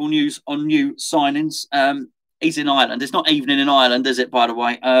credible news on new signings? He's in Ireland. It's not evening in Ireland, is it, by the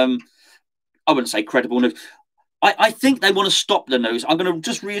way? I wouldn't say credible news. I think they want to stop the news. I'm going to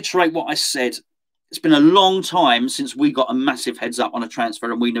just reiterate what I said. It's been a long time since we got a massive heads up on a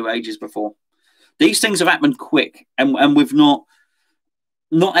transfer and we knew ages before. These things have happened quick and we've not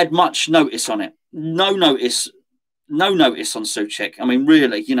had much notice on it. No notice. no notice on Souček. I mean,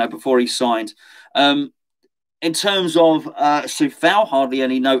 really, you know, before he signed. In terms of Soufal, hardly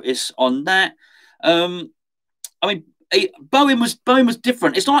any notice on that. I mean, Bowen was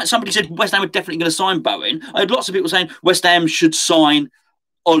different. It's not like somebody said West Ham were definitely going to sign Bowen. I had lots of people saying West Ham should sign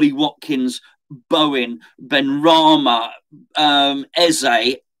Ollie Watkins, Bowen, Benrahma,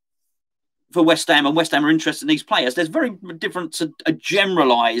 Eze for West Ham, and West Ham are interested in these players. There's very different to a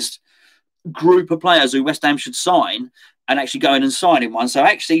generalised group of players who West Ham should sign and actually go in and signing one. So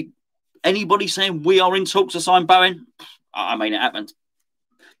actually, anybody saying we are in talks to sign Bowen? I mean, it happened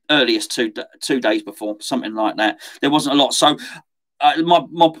earliest two days before, something like that. There wasn't a lot. So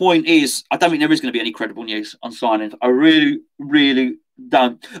my point is, I don't think there is going to be any credible news on signing. I really, really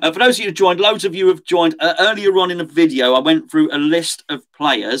don't. For those of you who joined, loads of you have joined. Earlier on in the video, I went through a list of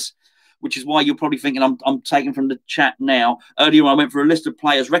players, which is why you're probably thinking I'm taking from the chat now. Earlier on, I went through a list of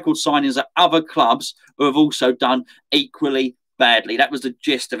players, record signings at other clubs who have also done equally badly. That was the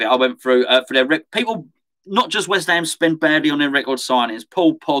gist of it. I went through for their people, not just West Ham, spend badly on their record signings.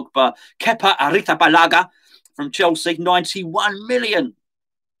 Paul Pogba, Kepa Arrizabalaga from Chelsea, 91 million.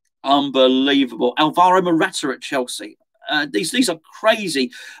 Unbelievable. Alvaro Morata at Chelsea. These are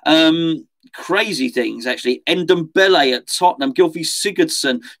crazy, crazy things, actually. Ndombele at Tottenham, Gylfi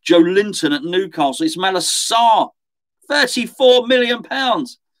Sigurdsson, Joe Linton at Newcastle, Ismaila Sarr, £34 million.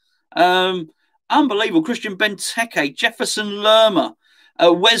 Unbelievable. Christian Benteke, Jefferson Lerma,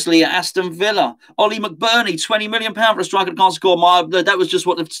 Wesley at Aston Villa, Ollie McBurney, £20 million for a striker that can't score. That was just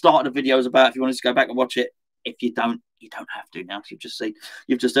what the start of the video was about. If you wanted to go back and watch it, if you don't, you don't have to now.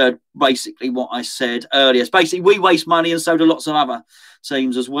 You've just heard basically what I said earlier. It's basically we waste money, and so do lots of other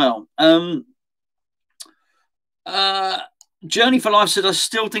teams as well. Journey for Life said, I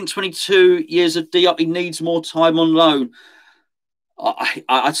still think 22 years of Diop, he needs more time on loan.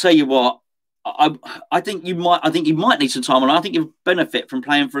 I tell you what, I think you might need some time on. I think you benefit from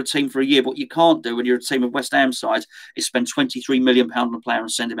playing for a team for a year. But what you can't do when you're a team of West Ham sides is spend £23 million on a player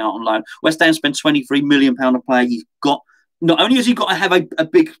and send him out on loan. West Ham spent £23 million on a player. He's got, not only has he got to have a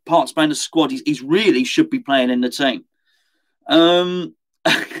big part to play in the squad, he's really should be playing in the team.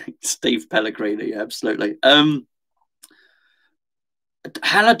 Steve Pellegrini, absolutely.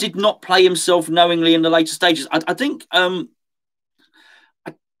 Haller did not play himself knowingly in the later stages. I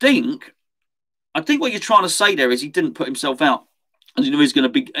think what you're trying to say there is he didn't put himself out. And he knew he was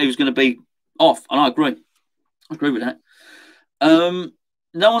going to be off, and I agree. I agree with that.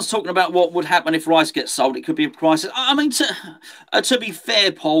 No one's talking about what would happen if Rice gets sold. It could be a crisis. I mean, to be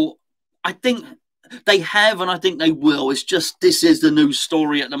fair, Paul, I think they have, and I think they will. It's just this is the news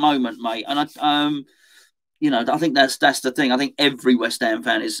story at the moment, mate. And I think that's the thing. I think every West Ham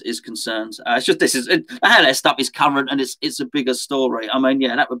fan is concerned. It's just how their stuff is current, and it's a bigger story. I mean,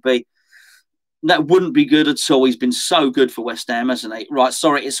 yeah, that wouldn't be good at all. He's been so good for West Ham, hasn't he? Right,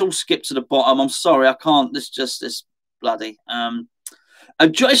 sorry, it's all skipped to the bottom. I'm sorry, I can't. This bloody.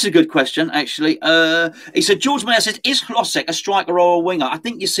 It's a good question, actually. He said, George Mayer says, is Hlosek a striker or a winger? I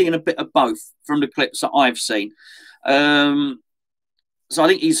think you're seeing a bit of both from the clips that I've seen. So I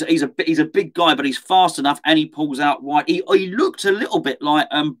think he's a big guy, but he's fast enough, and he pulls out wide. He looked a little bit like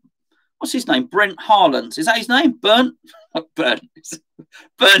what's his name? Brent Haaland. Is that his name? Burnt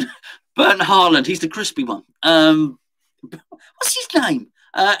Haaland. He's the crispy one. What's his name?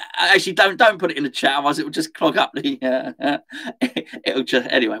 Actually, don't put it in the chat, otherwise it will just clog up the. It'll just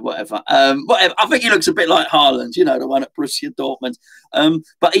anyway, whatever. Whatever. I think he looks a bit like Haaland, the one at Borussia Dortmund.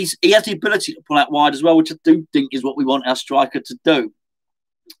 But he has the ability to pull out wide as well, which I do think is what we want our striker to do.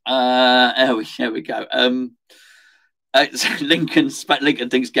 Here we go. Lincoln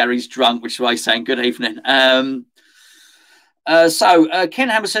thinks Gary's drunk, which is why he's saying good evening. Ken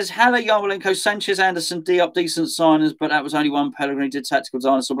Hammer says, Haller, Yarmolenko, Sanchez, Anderson, Diop, decent signers, but that was only one. Pellegrini did tactical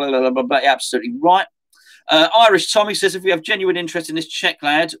dinosaur, blah, blah, blah, blah, blah. Absolutely right. Irish Tommy says, if we have genuine interest in this Czech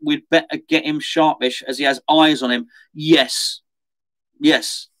lad, we'd better get him sharpish as he has eyes on him. Yes.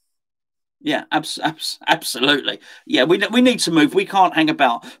 Yeah, absolutely. Yeah, we need to move. We can't hang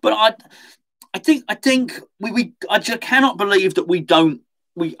about. But I think I just cannot believe that we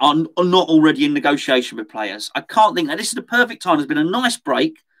are not already in negotiation with players. I can't think that this is the perfect time. There's been a nice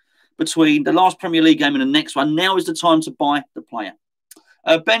break between the last Premier League game and the next one. Now is the time to buy the player.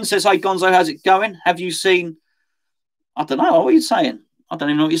 Ben says, hey, Gonzo, how's it going? Have you seen... I don't know. What are you saying? I don't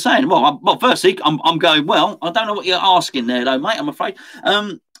even know what you're saying. Well, firstly, I'm going well. I don't know what you're asking there, though, mate, I'm afraid.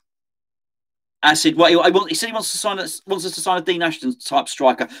 I said, he said he wants us to sign a Dean Ashton type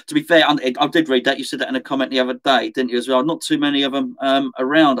striker. To be fair, I did read that. You said that in a comment the other day, didn't you, as well? Not too many of them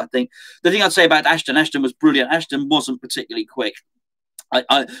around, I think. The thing I'd say about Ashton was brilliant. Ashton wasn't particularly quick.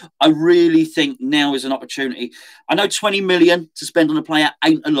 I really think now is an opportunity. I know 20 million to spend on a player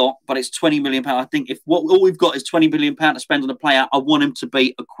ain't a lot, but it's 20 million pounds. I think if all we've got is 20 million pounds to spend on a player, I want him to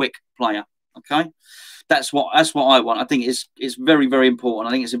be a quick player. Okay, that's what I want. I think it's very, very important.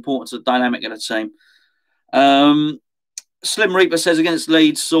 I think it's important to the dynamic of the team. Slim Reaper says against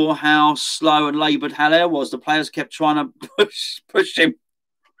Leeds saw how slow and laboured Haller was. The players kept trying to push him.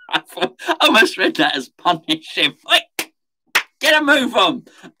 I almost read that as punish him. Get a move on.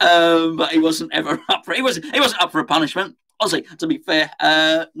 But he wasn't ever up for it. He wasn't up for a punishment, was he? To be fair,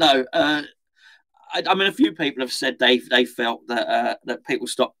 no. I mean, a few people have said they felt that that people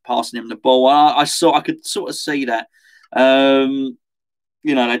stopped passing him the ball. I could sort of see that.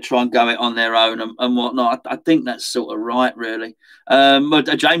 You know, they try and go it on their own and whatnot. I think that's sort of right, really.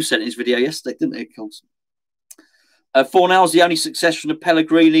 James said in his video yesterday, didn't he? Of course. 4-0's the only success from the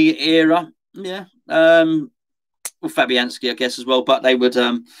Pellegrini era. Yeah. Well, Fabianski, I guess, as well. But they would.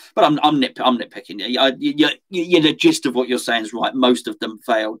 But I'm nitpicking. The gist of what you're saying is right. Most of them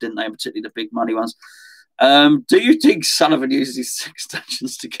failed, didn't they? Particularly the big money ones. Do you think Sullivan uses his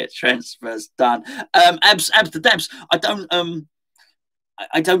extensions to get transfers done? Abs the Dabs.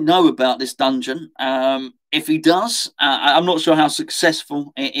 I don't know about this dungeon. If he does, I'm not sure how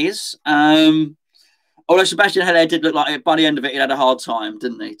successful it is. Although Sebastien Haller did look like by the end of it, he had a hard time,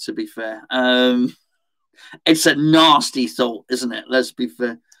 didn't he? To be fair, it's a nasty thought, isn't it? Let's be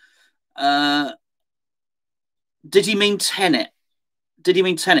fair. Did he mean Tenet? Did he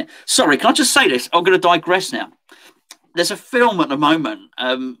mean Tenet? Sorry, can I just say this? I'm going to digress now. There's a film at the moment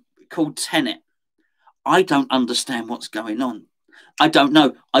called Tenet. I don't understand what's going on. I don't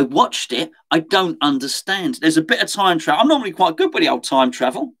know. I watched it. I don't understand. There's a bit of time travel. I'm normally quite good with the old time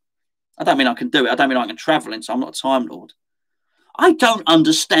travel. I don't mean I can do it. I don't mean I can travel in, so I'm not a Time Lord. I don't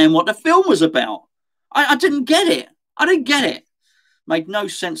understand what the film was about. I didn't get it. I didn't get it. Made no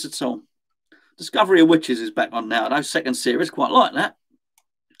sense at all. Discovery of Witches is back on now. Those second series, quite like that.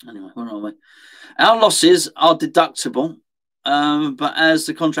 Anyway, where are we? Our losses are deductible, but as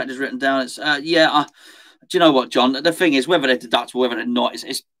the contract is written down, it's do you know what, John? The thing is, whether they're deductible, whether they're not,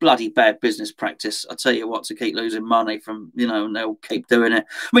 it's bloody bad business practice. I tell you what, to keep losing money from, and they'll keep doing it.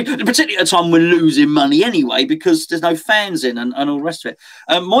 I mean, particularly at a time we're losing money anyway, because there's no fans in and all the rest of it.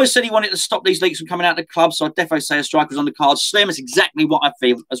 Moyes said he wanted to stop these leaks from coming out of the club, so I'd definitely say a striker was on the cards. Slim, is exactly what I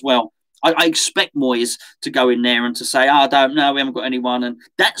feel as well. I expect Moyes to go in there and to say, I don't know, we haven't got anyone. And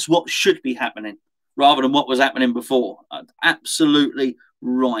that's what should be happening, rather than what was happening before. Absolutely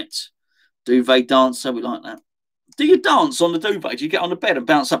right. Duvet dancer, we like that. Do you dance on the duvet? Do you get on the bed and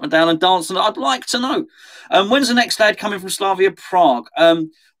bounce up and down and dance? And I'd like to know. When's the next lad coming from Slavia Prague?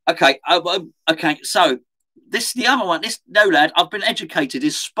 Okay. So the other one. This lad I've been educated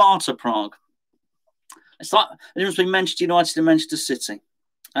is Sparta Prague. It's like the difference between Manchester United and Manchester City.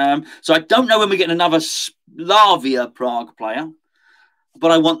 So I don't know when we get another Slavia Prague player,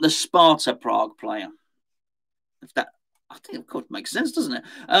 but I want the Sparta Prague player. If that. I think, of course, makes sense, doesn't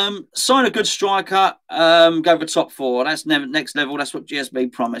it? Sign a good striker, go for top 4. That's next level. That's what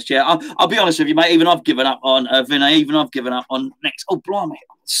GSB promised. Yeah, I'll be honest with you, mate. Even I've given up on Vinay. Even I've given up on next. Oh, blimey,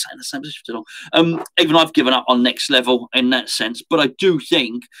 I'm saying the same position too long. Even I've given up on next level in that sense. But I do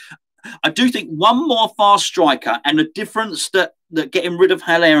think one more fast striker and the difference that getting rid of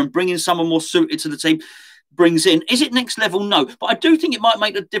Haller and bringing someone more suited to the team brings in. Is it next level? No, but I do think it might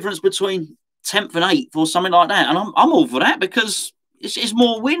make the difference between 10th and 8th or something like that, and I'm all for that because it's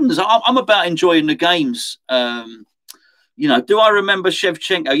more wins. I'm about enjoying the games. Do I remember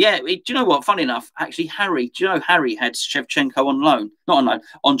Shevchenko? Yeah, do you know what? Funny enough, actually, Harry had Shevchenko on loan, not on loan,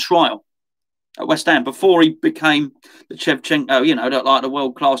 on trial at West Ham before he became the Shevchenko. Like the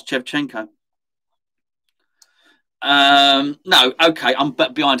world class Shevchenko. No, okay, I'm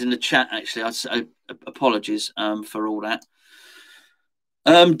behind in the chat. Actually, I'd say apologies for all that.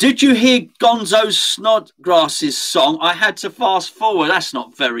 Did you hear Gonzo's Snodgrass's song? I had to fast forward. That's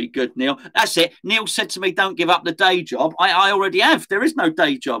not very good, Neil. That's it. Neil said to me, don't give up the day job. I already have. There is no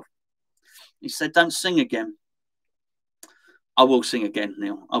day job. He said, don't sing again. I will sing again,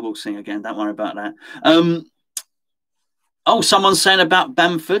 Neil. I will sing again. Don't worry about that. Someone's saying about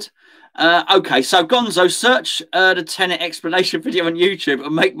Bamford. Okay, so Gonzo, search the Tenet explanation video on YouTube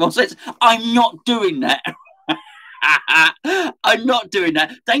and make more sense. I'm not doing that. I'm not doing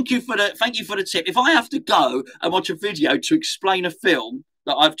that. Thank you for the tip. If I have to go and watch a video to explain a film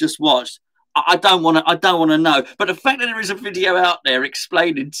that I've just watched, I don't want to know. But the fact that there is a video out there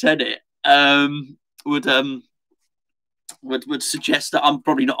explaining Tenet would suggest that I'm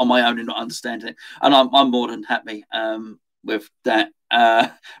probably not on my own and not understanding it. And I'm more than happy with that.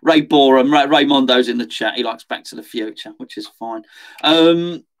 Ray Borum, Raymondo's in the chat. He likes Back to the Future, which is fine.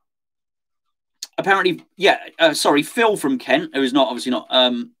 Apparently, yeah. Sorry, Phil from Kent, who is not obviously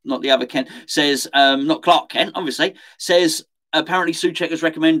not the other Kent, says not Clark Kent, obviously says apparently Souček has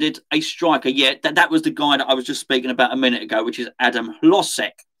recommended a striker. Yeah, that was the guy that I was just speaking about a minute ago, which is Adam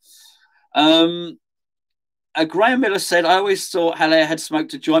Hlosek. Graham Miller said, I always thought Haller had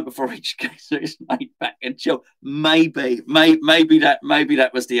smoked a joint before each case, so he's laid back and chill. Maybe that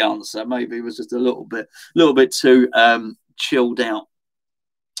was the answer. Maybe it was just a little bit too chilled out.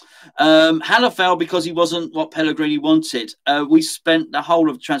 Haller fell because he wasn't what Pellegrini wanted. We spent the whole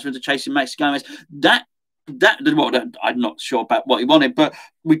of the transfer to chasing Maxi Gomez. I'm not sure about what he wanted, but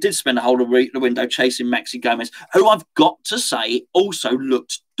we did spend the whole of the window chasing Maxi Gomez, who I've got to say also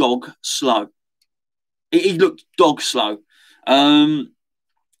looked dog slow. He looked dog slow. How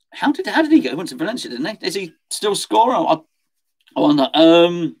did he go? He went to Valencia, didn't he? Is he still scoring? I wonder.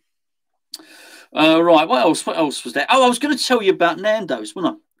 Right. What else? What else was there? Oh, I was going to tell you about Nando's,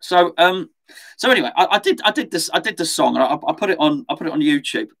 wasn't I? So anyway, I did the song, and I put it on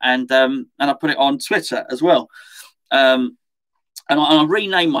YouTube, and I put it on Twitter as well. And I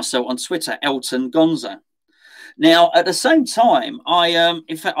renamed myself on Twitter Elton Gonzo. Now, at the same time,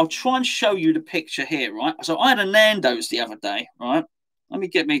 in fact, I'll try and show you the picture here, right? So I had a Nando's the other day, right? Let me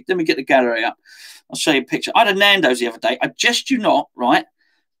get the gallery up. I'll show you a picture. I had a Nando's the other day. I jest you not, right?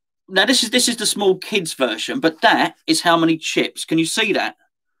 Now, this is the small kids version, but that is how many chips. Can you see that?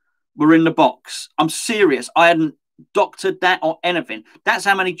 Were in the box. I'm serious. I hadn't doctored that or anything. That's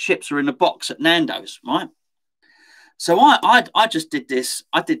how many chips are in the box at Nando's, right? So I just did this.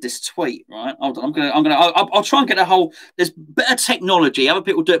 I did this tweet, right? Hold on. I'll try and get a whole. There's better technology. Other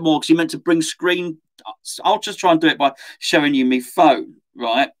people do it more because you meant to bring screen. I'll just try and do it by showing you my phone,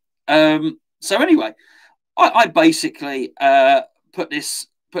 right? So anyway, I basically put this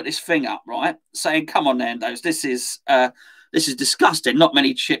thing up, right, saying, "Come on, Nando's. This is disgusting. Not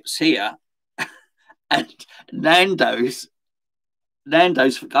many chips here." And Nando's. I don't know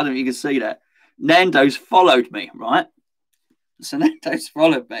if you can see that. Nando's followed me, right? So Nando's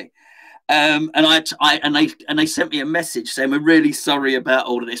followed me, and they sent me a message saying, "We're really sorry about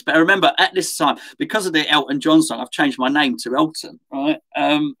all of this." But I remember at this time, because of the Elton John song, I've changed my name to Elton, right?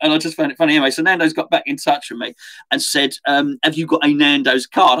 And I just found it funny anyway. So Nando's got back in touch with me and said, "Have you got a Nando's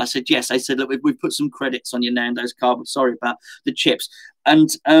card?" I said, "Yes." They said, "Look, we've put some credits on your Nando's card, but sorry about the chips."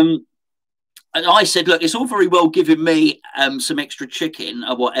 And I said, look, it's all very well giving me some extra chicken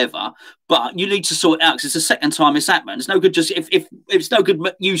or whatever, but you need to sort it out because it's the second time it's happened. It's no good just if it's no good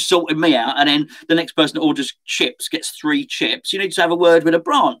you sorting me out and then the next person that orders chips gets 3 chips. You need to have a word with a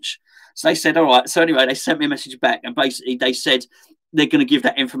branch. So they said, all right. So anyway, they sent me a message back and basically they said they're going to give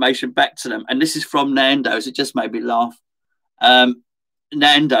that information back to them. And this is from Nando's. It just made me laugh.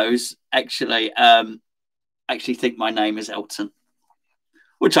 Nando's actually think my name is Elton,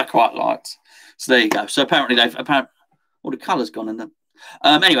 which I quite liked. So there you go. So apparently all the colour's gone in them.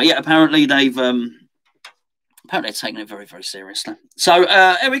 Anyway, yeah, apparently they've taken it very, very seriously. So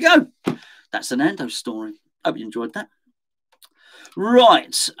there we go. That's the Nando's story. Hope you enjoyed that.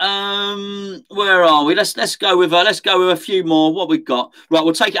 Right, where are we? Let's go with a few more. What we've got? Right,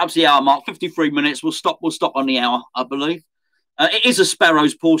 we'll take it up to the hour mark. 53 minutes. We'll stop on the hour, I believe. It is a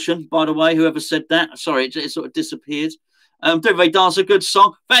Sparrows portion, by the way. Whoever said that? Sorry, it sort of disappeared. Duvet Dance, a good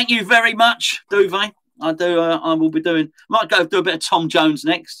song. Thank you very much, Duvet. I will be doing. Might go do a bit of Tom Jones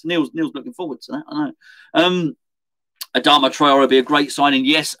next. Neil's looking forward to that. I know. Adama Traore would be a great signing.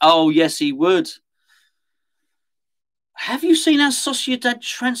 Yes. Oh, yes, he would. Have you seen how Sociedad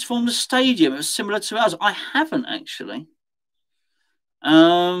transformed the stadium? It was similar to ours. I haven't actually.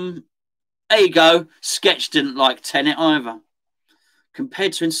 There you go. Sketch didn't like Tenet either.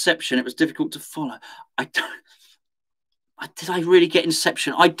 Compared to Inception, it was difficult to follow. Did I really get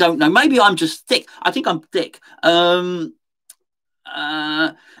Inception? I don't know. Maybe I'm just thick. I think I'm thick.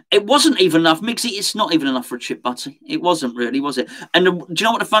 It wasn't even enough. Mixie, it's not even enough for a chip butty. It wasn't really, was it? And do you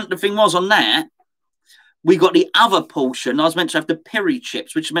know what the thing was on that? We got the other portion. I was meant to have the peri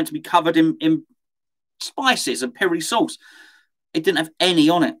chips, which are meant to be covered in spices and peri sauce. It didn't have any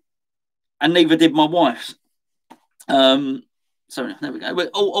on it. And neither did my wife's. So there we go.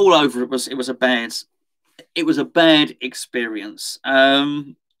 All over it was a bad... It was a bad experience,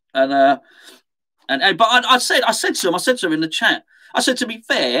 but I said to him in the chat, I said, to be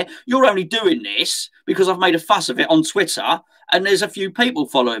fair, you're only doing this because I've made a fuss of it on Twitter, and there's a few people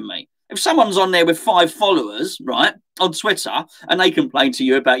following me. If someone's on there with 5 followers, right, on Twitter, and they complain to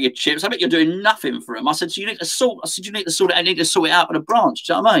you about your chips, I bet you're doing nothing for them. I said, so you need to sort. I said, you need to sort it. I need to sort it out with a branch.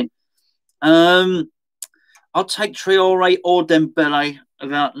 Do you know what I mean? I'll take Traore or Dembele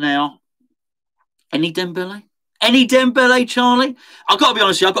about now. Any Dembele? Any Dembele, Charlie? I've got to be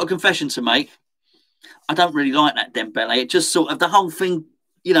honest with you, I've got a confession to make. I don't really like that Dembele. It just sort of, the whole thing,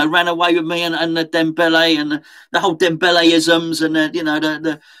 you know, ran away with me, and the Dembele and the whole Dembele-isms, and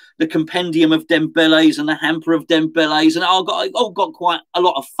the compendium of Dembeles and the hamper of Dembeles, and I got quite a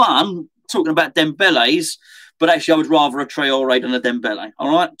lot of fun talking about Dembeles, but actually I would rather a Traore than a Dembele.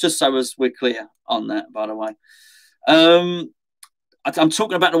 All right, just so as we're clear on that, by the way. I'm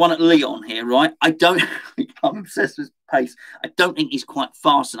talking about the one at Lyon here, right? I'm obsessed with pace. I don't think he's quite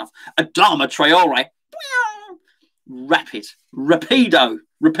fast enough. Adama Traore,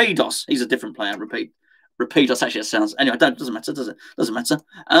 Rapidos. He's a different player. Rapidos, actually, it sounds. Anyway, doesn't matter, does it? Doesn't matter.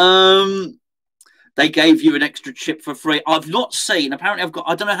 They gave you an extra chip for free. I've not seen. Apparently,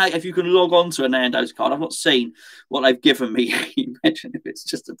 I don't know if you can log on to a Nando's card. I've not seen what they've given me. You mentioned if it's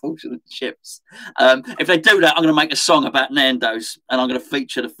just a portion of chips. If they do that, I'm going to make a song about Nando's, and I'm going to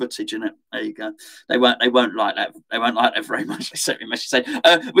feature the footage in it. There you go. They won't like that. They won't like that very much. They sent me a message saying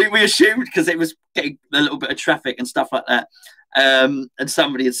we assumed, because it was getting a little bit of traffic and stuff like that. And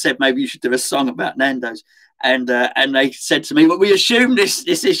somebody had said maybe you should do a song about Nando's. And they said to me, well, we assume this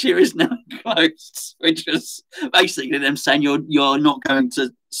issue is now closed, which was basically them saying you're not going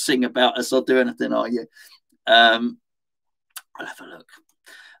to sing about us or do anything, are you? I'll have a look.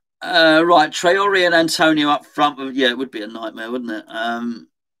 Right, Traore and Antonio up front. Yeah, it would be a nightmare, wouldn't it?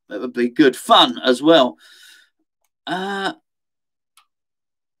 It would be good fun as well. I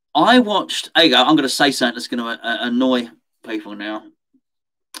watched. There you go. I'm going to say something that's going to annoy people now.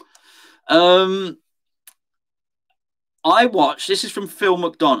 I watched, this is from Phil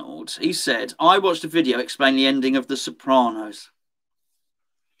McDonald. He said, I watched a video explaining the ending of The Sopranos.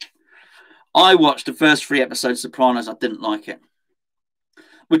 I watched the first 3 episodes of Sopranos. I didn't like it,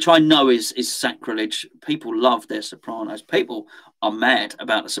 which I know is sacrilege. People love their Sopranos. People are mad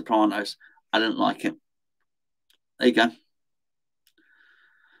about The Sopranos. I didn't like it. There you go.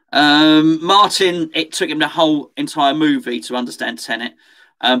 Martin, it took him the whole entire movie to understand Tenet.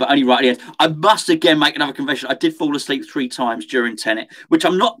 But only right at the end. I must again make another confession. I did fall asleep 3 times during Tenet, which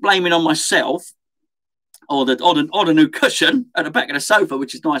I'm not blaming on myself or the new cushion at the back of the sofa,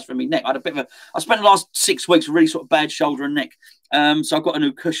 which is nice for me neck. I spent the last 6 weeks with really sort of bad shoulder and neck. So I've got a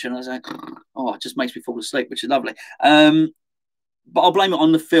new cushion. I was like, oh, it just makes me fall asleep, which is lovely. But I'll blame it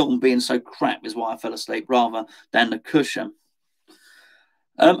on the film being so crap is why I fell asleep rather than the cushion.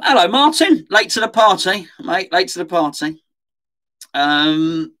 Hello, Martin. Late to the party, mate. Late to the party.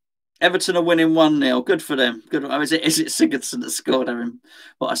 Everton are winning 1-0. Good for them. Good. Oh, is it Sigurdsson that scored?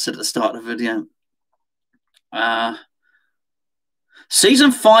 What I said at the start of the video.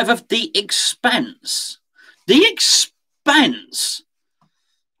 Season 5 of The Expanse. The Expanse.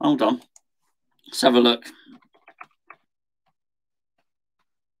 Hold on. Let's have a look.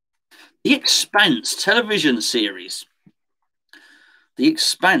 The Expanse television series. The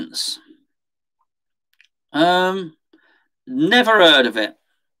Expanse. Never heard of it.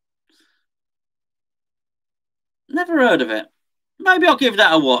 Never heard of it. Maybe I'll give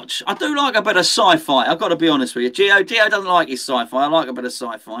that a watch. I do like a bit of sci-fi. I've got to be honest with you. Gio doesn't like his sci-fi. I like a bit of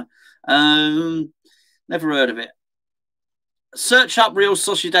sci-fi. Never heard of it. Search up Real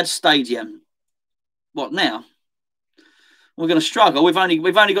Sociedad Stadium. What now? We're going to struggle. We've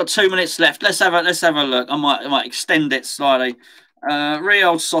only got 2 minutes left. Let's have a look. I might extend it slightly.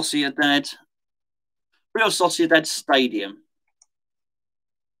 Real Sociedad Stadium.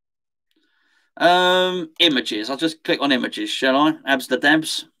 Images. I'll just click on images, shall I?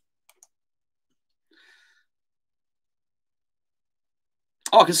 Amsterdams.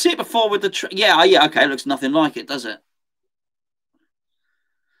 Oh, I can see it before with the... yeah, okay. It looks nothing like it, does it?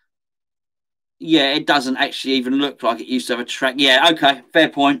 Yeah, it doesn't actually even look like it used to have a track. Yeah, okay. Fair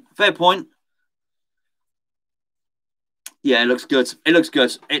point. Fair point. Yeah, it looks good. It looks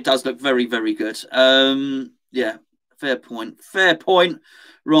good. It does look very, very good. Yeah, fair point. Fair point.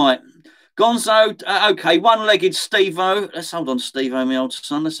 Right. Gonzo, okay, one-legged Steve-O. Let's hold on, Steve-O, my old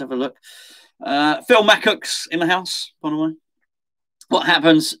son. Let's have a look. Phil Maccock's in the house, by the way. What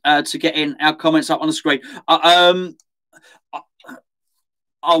happens to getting our comments up on the screen?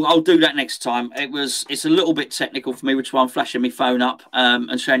 I'll do that next time. It's a little bit technical for me, which is why I'm flashing my phone up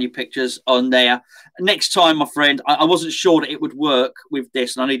and showing you pictures on there. Next time, my friend, I wasn't sure that it would work with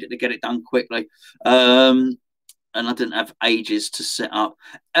this, and I needed to get it done quickly. And I didn't have ages to set up.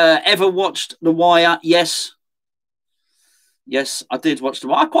 Ever watched The Wire? Yes. Yes, I did watch The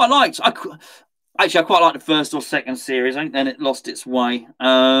Wire. I quite liked the first or second series. I think then it lost its way.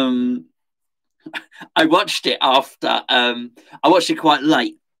 I watched it after. I watched it quite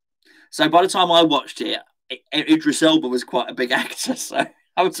late. So by the time I watched it, Idris Elba was quite a big actor, so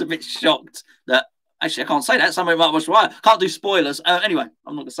I was a bit shocked that. Actually, I can't say that. Somebody might watch why. Can't do spoilers. Anyway,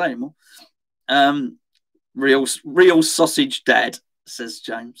 I'm not going to say anymore. Real sausage dad, says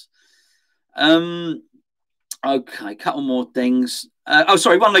James. Okay, couple more things.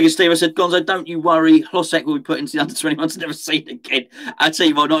 Sorry, one-legged Steve. I said, Gonzo, don't you worry. Hlossek will be put into the under-21s, never seen again. I tell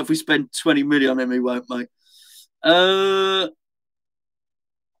you what, not if we spend 20 million on him, he won't, mate.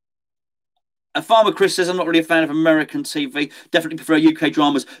 A Farmer Chris says, I'm not really a fan of American TV. Definitely prefer UK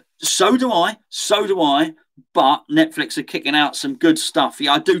dramas. So do I. But Netflix are kicking out some good stuff.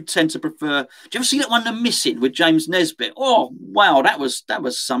 Yeah, I do tend to prefer. Do you ever see that one, The Missing, with James Nesbitt? Oh wow, that was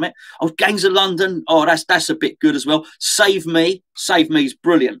something. Oh, Gangs of London. Oh, that's a bit good as well. Save Me is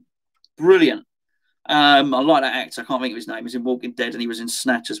brilliant. I like that actor. I can't think of his name. He's in Walking Dead and he was in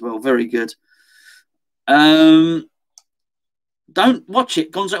Snatch as well. Very good. Don't watch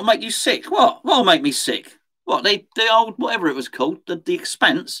it, Gonzo. It'll make you sick. What'll make me sick? What, the old, whatever it was called, the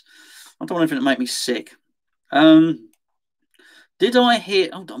Expanse? I don't want anything to make me sick. Did I hear?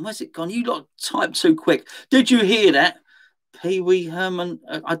 Hold on, where's it gone? You lot typed too quick. Did you hear that? Pee Wee Herman.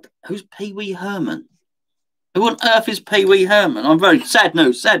 Who's Pee Wee Herman? Who on earth is Pee Wee Herman? I'm very sad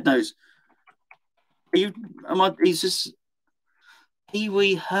news. Are you? He's just Pee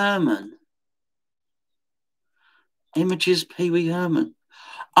Wee Herman. Images Pee Wee Herman.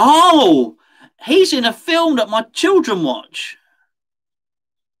 Oh, he's in a film that my children watch.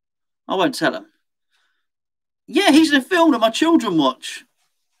 I won't tell them. Yeah, he's in a film that my children watch.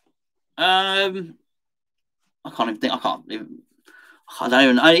 I can't even think. I don't even.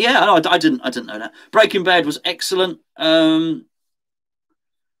 Yeah, I didn't know that. Breaking Bad was excellent.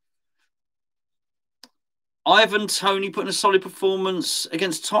 Ivan Toney putting a solid performance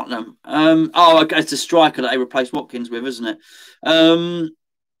against Tottenham. It's the striker that they replaced Watkins with, isn't it?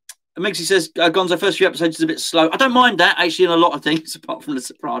 Mixie says, Gonzo, first few episodes is a bit slow. I don't mind that, actually, in a lot of things, apart from The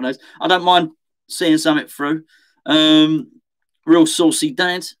Sopranos. I don't mind seeing something through. Real saucy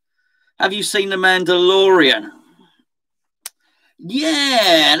dad. Have you seen The Mandalorian?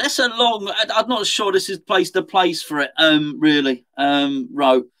 Yeah, that's a long... I'm not sure this is the place for it, really,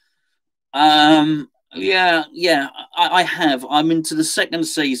 Ro. Yeah, I have. I'm into the second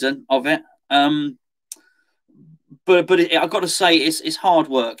season of it. But I've got to say, it's hard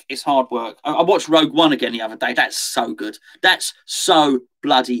work. It's hard work. I watched Rogue One again the other day. That's so good. That's so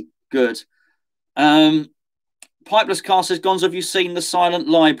bloody good. Pipeless Car says, Gonzo, have you seen The Silent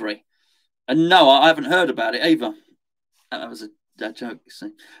Library? And no, I haven't heard about it either. That was a joke, you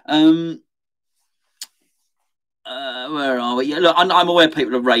see. Where are we? Yeah, look, I'm aware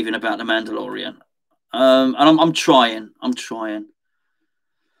people are raving about The Mandalorian. And I'm trying.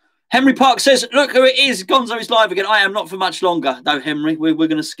 Henry Park says, look who it is. Gonzo is live again. I am not for much longer, though, Henry. We're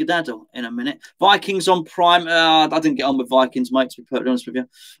going to skedaddle in a minute. Vikings on Prime. I didn't get on with Vikings, mate, to be perfectly honest with you.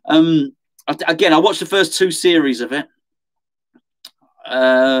 Again, I watched the first 2 series of it.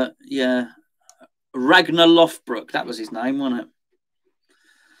 Yeah. Ragnar Lothbrok. That was his name, wasn't it?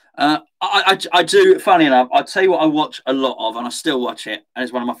 I do, funny enough, I'll tell you what I watch a lot of, and I still watch it, and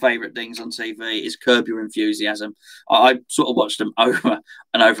it's one of my favourite things on TV, is Curb Your Enthusiasm. I sort of watch them over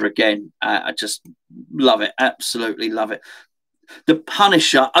and over again. I just love it, absolutely love it. The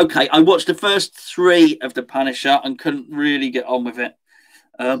Punisher, okay, I watched the first 3 of The Punisher and couldn't really get on with it.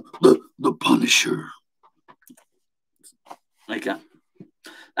 The Punisher. There you go.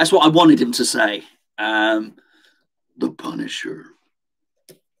 That's what I wanted him to say. The Punisher.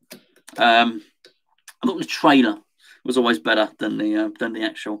 I thought the trailer was always better than the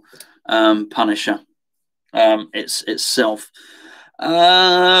actual Punisher itself.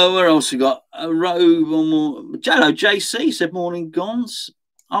 Where else we got? A row or more. Jello JC said, morning, Gons.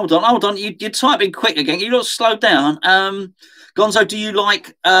 Hold on. You're typing quick again. You got to slow down. Gonzo, do you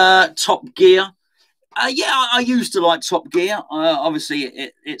like Top Gear? Yeah, I used to like Top Gear.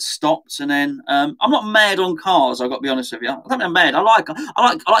 Obviously, it stopped, and then I'm not mad on cars. I've got to be honest with you. I don't think I'm mad. I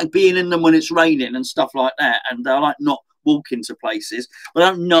like being in them when it's raining and stuff like that, and I like not walking to places. But I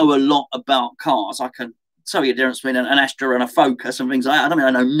don't know a lot about cars. I can tell you the difference between an Astra and a Focus and things like that. I don't mean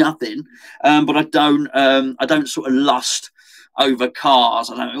I know nothing, but I don't sort of lust over cars.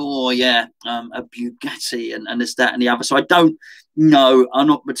 I don't. Oh yeah, a Bugatti and this, that, and the other. So I don't. No, I'm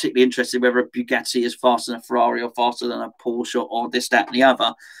not particularly interested whether a Bugatti is faster than a Ferrari or faster than a Porsche or this, that, and the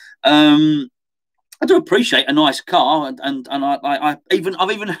other. I do appreciate a nice car, and I've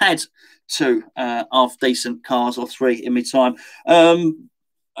even had 2 half decent cars or 3 in my time.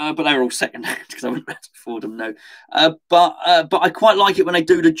 But they were all second hand because I wouldn't be able to afford them. No, but I quite like it when they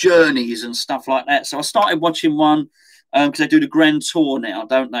do the journeys and stuff like that. So I started watching one because they do the Grand Tour now,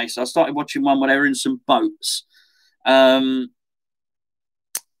 don't they? So I started watching one where they were in some boats. Where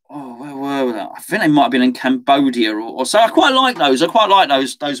were they? I think they might have been in Cambodia or so. I quite like those. I quite like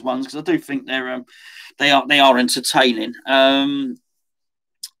those ones because I do think they are entertaining. The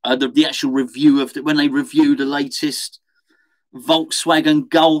actual review of when they review the latest Volkswagen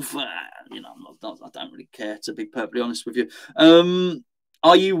Golf, I don't really care, to be perfectly honest with you.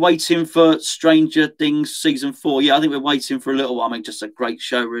 Are you waiting for Stranger Things season 4? Yeah, I think we're waiting for a little while. I mean, just a great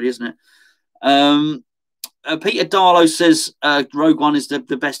show, really, isn't it? Peter Darlow says Rogue One is the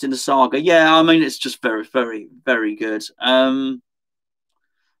best in the saga. Yeah, I mean, it's just very, very, very good. Have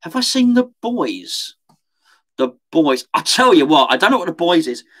I seen The Boys? The Boys. I tell you what, I don't know what The Boys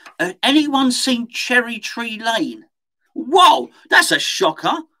is. Anyone seen Cherry Tree Lane? Whoa, that's a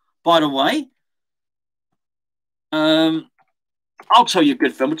shocker, by the way. I'll tell you a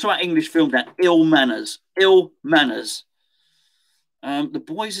good film. We're talking about English film now. Ill Manners. Ill Manners. The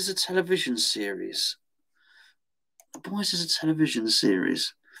Boys is a television series. The Boys is a television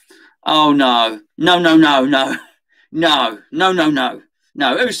series. Oh, no. No, no, no, no. No, no, no, no.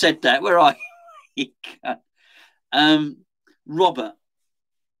 No, who said that? Where are you? Robert.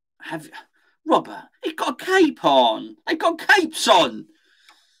 Robert, he's got a cape on. They've got capes on.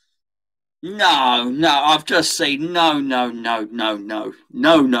 No, no, I've just seen no, no, no, no, no,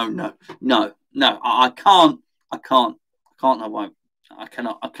 no, no, no, no, no. I can't, I won't. I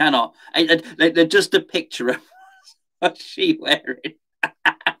cannot. They're just a picture of what's she wearing.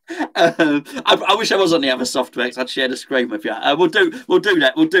 I wish I was on the other softwares. I'd share the screen with you. We'll do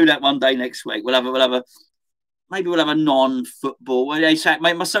that. We'll do that one day next week. Maybe we'll have a non-football.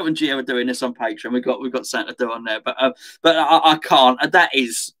 Myself and Gio are doing this on Patreon. We've got something to do on there, but I can't.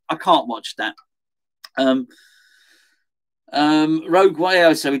 I can't watch that. Rogue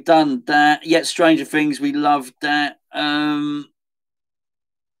One. So we've done that. Yet Stranger Things. We loved that. I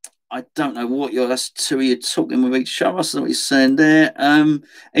don't know what that's two of you talking with each other. I don't know what you're saying there.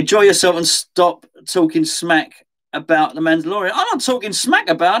 Enjoy yourself and stop talking smack about the Mandalorian. I'm not talking smack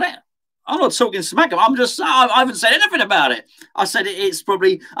about it. I'm not talking smack. I haven't said anything about it. I said it's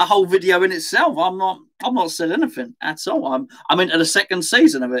probably a whole video in itself. I'm not said anything at all. I'm into the second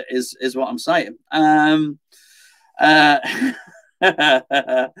season of it. Is what I'm saying.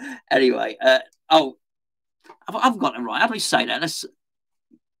 Anyway. I've got it right. How do we say that? Let's.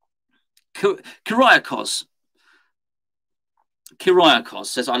 Kyriakos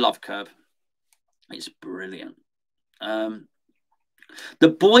says, I love Curb. It's brilliant. The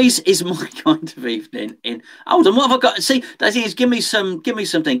Boys is my kind of evening. Hold on, what have I got? See, the thing is, give me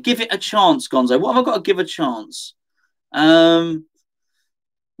something. Give it a chance, Gonzo. What have I got to give a chance? What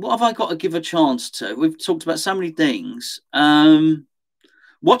have I got to give a chance to? We've talked about so many things.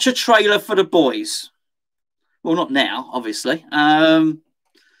 Watch a trailer for The Boys. Well, not now, obviously.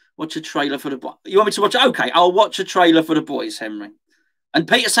 Watch a trailer for The Boys. You want me to watch it? Okay, I'll watch a trailer for The Boys, Henry. And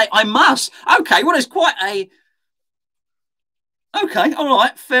Peter say, I must. Okay, well, it's quite a... Okay, all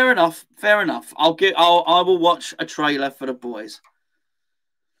right, fair enough. I will watch a trailer for The Boys.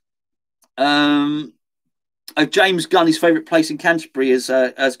 James Gunn, his favourite place in Canterbury is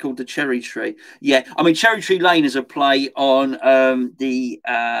called the Cherry Tree. Yeah, I mean, Cherry Tree Lane is a play on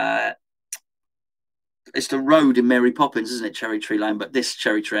it's the road in Mary Poppins, isn't it? Cherry Tree Lane, but this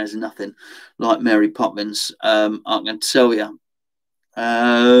Cherry Tree has nothing like Mary Poppins. I can tell you.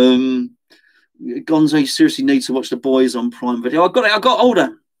 Gonzo, you seriously need to watch The Boys on Prime Video. I got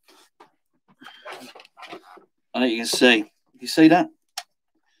older. I know you can see. You see that?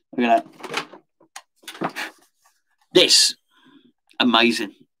 Look at that. This.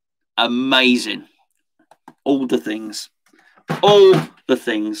 Amazing. All the things,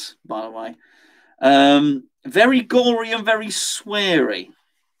 by the way. Very gory and very sweary.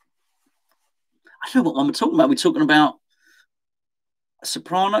 I don't know what one we're talking about. We're talking about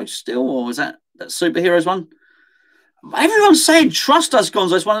Sopranos still, or is that superheroes one? Everyone's saying trust us,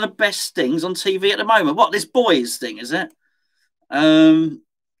 Gonzo. It's one of the best things on TV at the moment. What, this Boys thing, is it?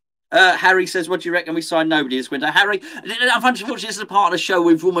 Harry says, what do you reckon we signed nobody this winter? Harry, unfortunately, this is a part of the show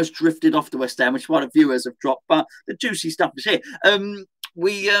we've almost drifted off the West Ham, which one of the viewers have dropped, but the juicy stuff is here.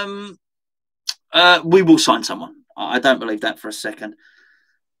 We will sign someone. I don't believe that for a second.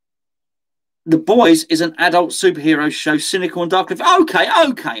 The Boys is an adult superhero show, cynical and dark.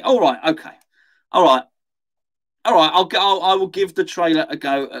 Okay, all right. I will give the trailer a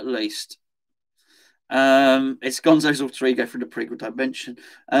go at least. It's Gonzo's alter ego from the prequel dimension.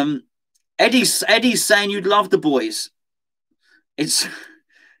 Eddie's saying you'd love The Boys.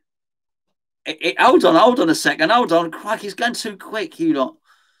 Hold on a second. Hold on. Crikey, he's going too quick, you lot.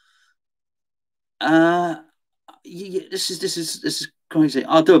 This is crazy.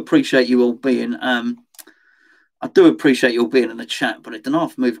 I do appreciate you all being in the chat, but it didn't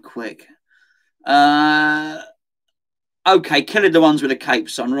have to move quick. Okay, killing the ones with the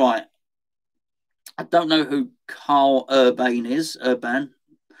capes on, right. I don't know who Carl Urban is. Urban.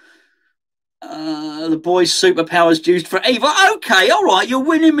 The boy's superpowers used for evil. Okay, all right. You're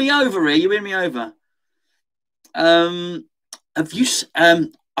winning me over here. You're winning me over. Have you?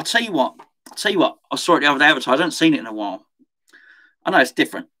 I'll tell you what. I saw it the other day advertised. I haven't seen it in a while. I know it's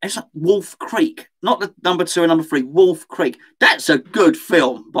different. It's like Wolf Creek, not the number 2 and number 3. Wolf Creek. That's a good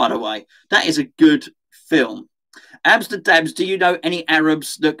film, by the way. That is a good film. Amsterdams. Do you know any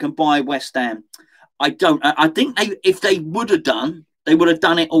Arabs that can buy West Ham? I don't. I think if they would have done, they would have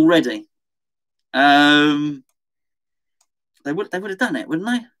done it already. They would have done it, wouldn't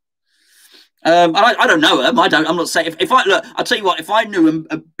they? I don't know them. I'm not saying if I look. I'll tell you what. If I knew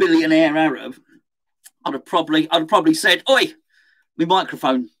a billionaire Arab, I'd have probably said, "Oi, my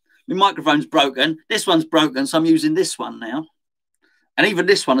microphone's broken. This one's broken, so I'm using this one now." And even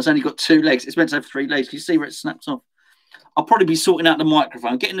this one has only got 2 legs. It's meant to have 3 legs. Can you see where it snaps off? I'll probably be sorting out the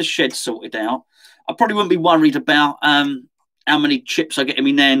microphone, getting the shed sorted out. I probably wouldn't be worried about how many chips I get in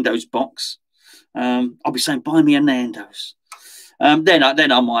my Nando's box. I'll be saying, buy me a Nando's. Then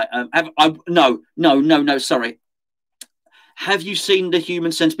I might no. Sorry. Have you seen The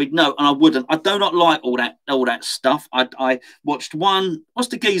Human Centipede? No, and I wouldn't. I do not like all that stuff. I watched one. What's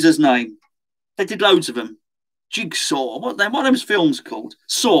the geezer's name? They did loads of them. Jigsaw. What are those films called?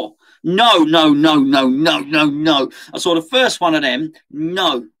 Saw. No. I saw the first one of them.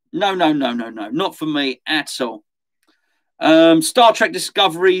 No. Not for me at all. Star Trek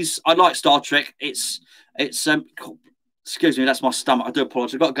Discoveries. I like Star Trek. It's excuse me, that's my stomach. I do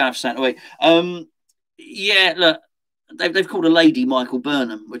apologise. I've got to go and have something away. Yeah, look, they've called a lady Michael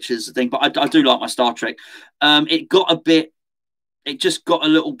Burnham, which is the thing. But I do like my Star Trek. It just got a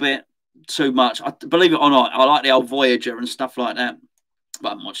little bit too much. Believe it or not, I like the old Voyager and stuff like that. But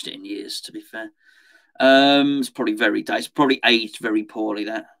I haven't watched it in years, to be fair. It's probably very dated. It's probably aged very poorly,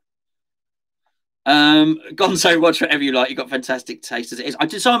 that. Gonzo, watch whatever you like. You've got fantastic taste as it is.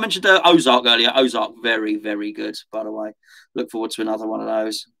 I mentioned Ozark earlier. Ozark, very, very good, by the way. Look forward to another one of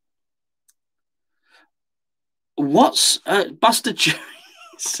those. What's Buster Jerry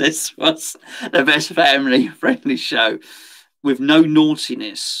says, what's the best family-friendly show with no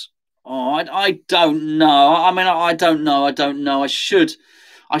naughtiness? Oh, I don't know. I mean, I don't know. I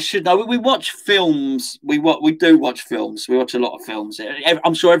should know. We watch films. We do watch films. We watch a lot of films.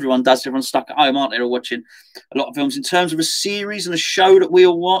 I'm sure everyone does. Everyone's stuck at home, aren't they? Or watching a lot of films. In terms of a series and a show that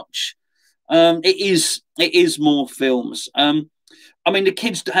we'll watch, it is more films. I mean, the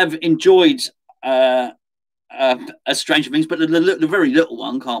kids have enjoyed Stranger Things, but the very little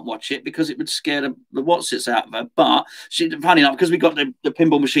one can't watch it because it would scare the whatsits out of her. But funny enough, because we got the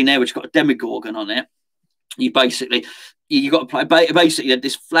pinball machine there, which got a Demogorgon on it. You got to play. Basically,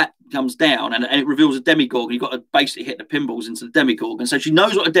 this flat comes down and it reveals a Demogorgon. You've got to basically hit the pinballs into the Demogorgon. So she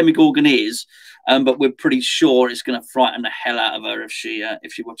knows what a Demogorgon is, but we're pretty sure it's going to frighten the hell out of her if she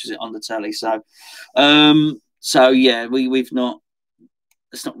watches it on the telly. So yeah, we've not.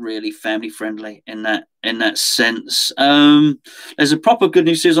 It's not really family friendly in that sense. There's a proper good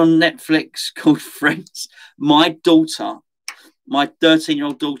news series on Netflix called Friends. My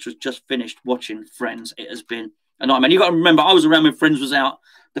 13-year-old daughter has just finished watching Friends. It has been a nightmare. You got to remember, I was around when Friends was out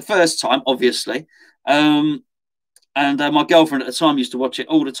the first time, obviously, and my girlfriend at the time used to watch it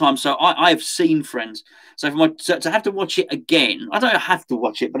all the time. So I have seen Friends. So to have to watch it again, I don't have to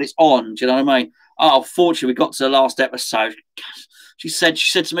watch it, but it's on. Do you know what I mean? Oh, fortunately, we got to the last episode. She said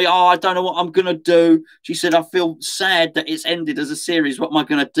to me, "Oh, I don't know what I'm gonna do." She said, "I feel sad that it's ended as a series. What am I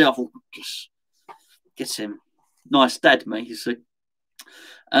gonna do?" I thought, get him. Nice dad, mate. You see.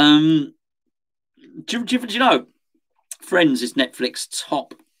 Do you know Friends is Netflix's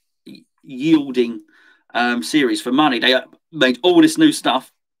top yielding series for money? They made all this new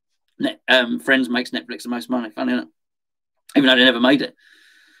stuff. Friends makes Netflix the most money. Funny, isn't it? Even though they never made it.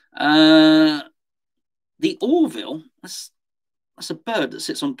 The Orville. That's a bird that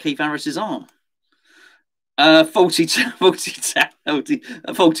sits on Keith Harris's arm. Faulty Towers.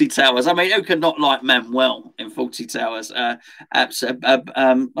 I mean, who could not like Manuel in Faulty Towers? What's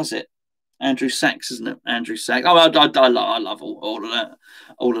it? Andrew Sachs, isn't it? Andrew Sachs. Oh, I love all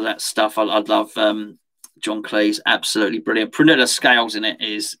of that stuff. I love John Cleese, absolutely brilliant. Prunella Scales in it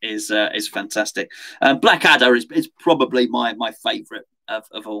is fantastic. Blackadder is probably my favourite of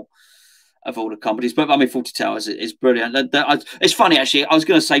all the comedies, but I mean, Faulty Towers is brilliant. It's funny actually. I was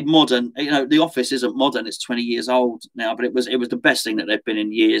going to say modern. You know, The Office isn't modern; it's 20 years old now, but it was the best thing that they've been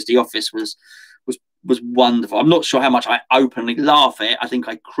in years. The Office was was wonderful. I'm not sure how much I openly laugh at it. I think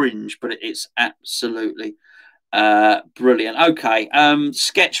I cringe, but it's absolutely brilliant. Okay,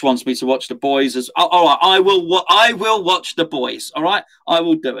 Sketch wants me to watch The Boys as. Oh, all right, I will watch The Boys. All right, I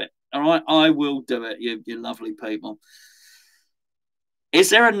will do it. All right, I will do it. You lovely people. Is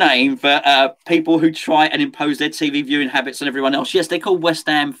there a name for people who try and impose their TV viewing habits on everyone else? Yes, they're called West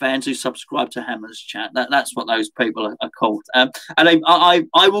Ham fans who subscribe to Hammer's Chat. That's what those people are called. And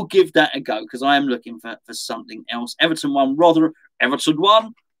I will give that a go because I am looking for something else. Everton won, Rotherham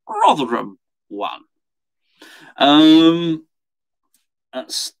won.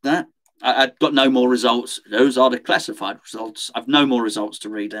 That's that. I've got no more results. Those are the classified results. I've no more results to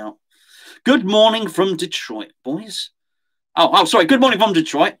read out. Good morning from Detroit, boys. Oh, sorry. Good morning from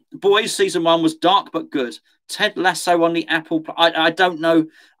Detroit. Boys, season 1 was dark but good. Ted Lasso on the Apple. I don't know.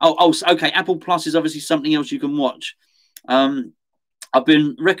 Okay. Apple Plus is obviously something else you can watch. I've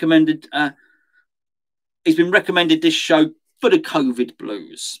been recommended. He's been recommended this show for the COVID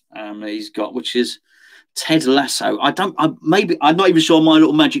blues. He's got, which is Ted Lasso. I'm not even sure my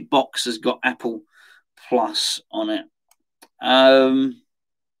little magic box has got Apple Plus on it.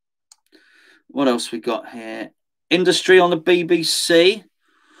 What else we got here? Industry on the BBC.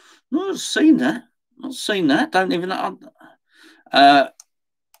 Not seen that. Don't even know. Crikey,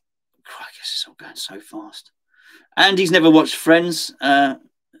 this is all going so fast. Andy's never watched Friends.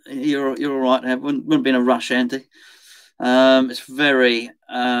 You're all right there. Wouldn't be in a rush, Andy. It's very.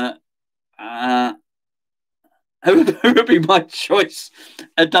 Who would be my choice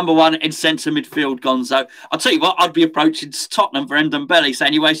at number 1 in centre midfield, Gonzo? I'll tell you what, I'd be approaching Tottenham for Ndombele,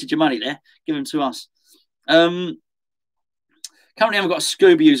 saying you wasted your money there. Give him to us. Currently haven't got a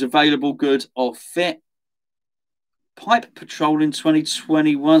Scooby who's available, good or fit. Pipe Patrol in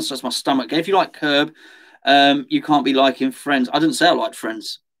 2021. So that's my stomach. If you like Curb, you can't be liking Friends. I didn't say I liked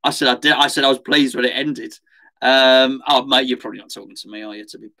Friends. I said I did. I said I was pleased when it ended. Oh, mate, you're probably not talking to me, are you?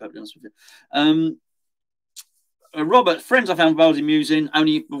 To be perfectly honest with you. Robert, Friends I found Valdi amusing.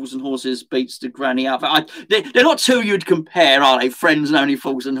 Only Fools and Horses beats the granny up. They're not two you'd compare, are they? Friends and Only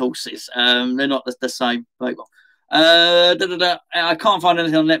Fools and Horses. They're not the same people. I can't find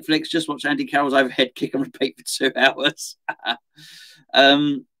anything on Netflix. Just watch Andy Carroll's overhead kick and repeat for 2 hours.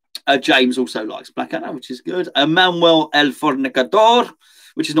 James also likes Blackadder, which is good. Manuel El Fornicador,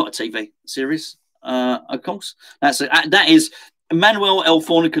 which is not a TV series, of course. That is Manuel El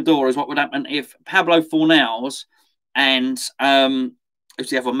Fornicador is what would happen if Pablo Fornals and who's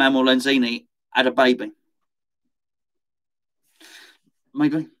the other, Manuel Lanzini had a baby.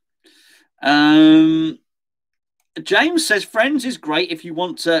 Maybe. James says Friends is great if you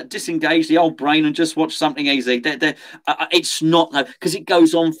want to disengage the old brain and just watch something easy. It's not, though, because it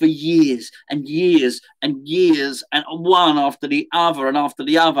goes on for years and years and years, and one after the other and after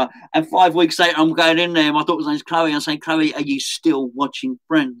the other. And 5 weeks later, I'm going in there. My daughter's name's Chloe. I'm saying, Chloe, are you still watching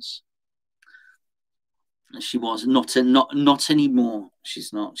Friends? She was not anymore.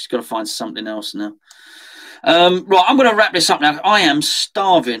 She's not. She's got to find something else now. Right, I'm going to wrap this up now. I am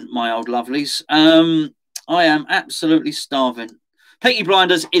starving, my old lovelies. I am absolutely starving. Peaky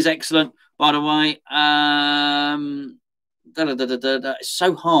Blinders is excellent, by the way. It's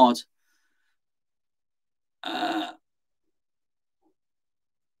so hard.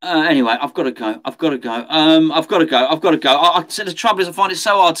 Anyway, I've got to go. I said the trouble is I find it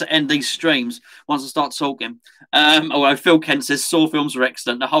so hard to end these streams once I start talking. Although Phil Kent says Saw films are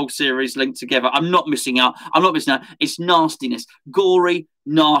excellent. The whole series linked together. I'm not missing out. It's nastiness. Gory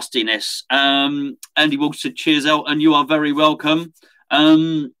nastiness. Andy Walsh said, cheers, Elton. You are very welcome.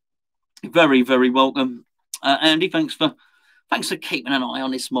 Very, very welcome. Andy, thanks for keeping an eye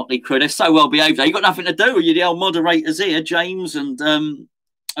on this motley crew. They're so well behaved. You've got nothing to do with you, the old moderators here, James and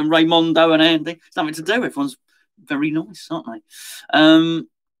Raymondo and Andy. It's nothing to do. Everyone's very nice, aren't they?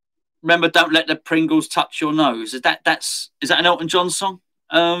 Remember, don't let the Pringles touch your nose. Is that an Elton John song?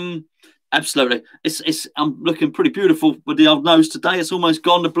 Absolutely. I'm looking pretty beautiful with the old nose today. It's almost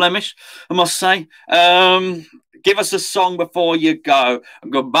gone, the blemish, I must say. Give us a song before you go.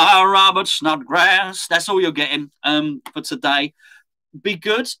 Goodbye, Robert Snodgrass. That's all you're getting for today. Be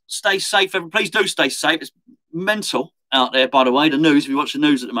good. Stay safe. Please do stay safe. It's mental out there, by the way. The news, if you watch the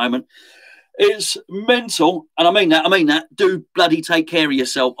news at the moment, it's mental. And I mean that. Do bloody take care of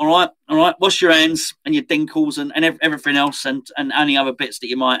yourself, all right? All right? Wash your hands and your dinkles and everything else and any other bits that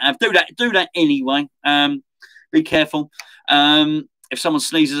you might have. Do that anyway. Be careful. If someone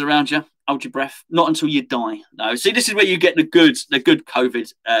sneezes around you, hold your breath. Not until you die. No. See, this is where you get the good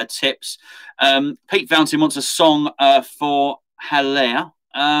COVID tips. Pete Fountain wants a song for Haller.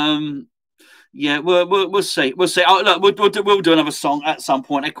 Yeah, we'll see. We'll see. Oh, look, we'll do another song at some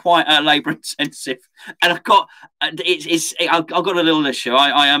point. They're quite labour intensive, and I've got I've got a little issue.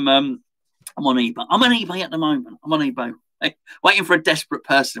 I am I'm on eBay. I'm on eBay at the moment. I'm on eBay. Waiting for a desperate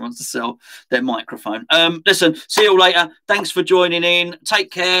person who wants to sell their microphone. Listen, see you later. Thanks for joining in.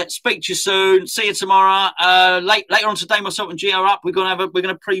 Take care. Speak to you soon. See you tomorrow. Later on today, myself and Gio are up. We're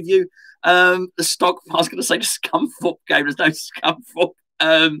gonna preview the stock. I was gonna say the Scunthorpe game. There's no Scunthorpe.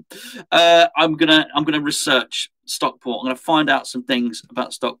 I'm gonna research Stockport. I'm gonna find out some things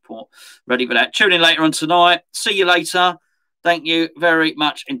about Stockport. Ready for that. Tune in later on tonight. See you later. Thank you very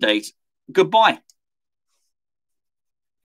much indeed. Goodbye.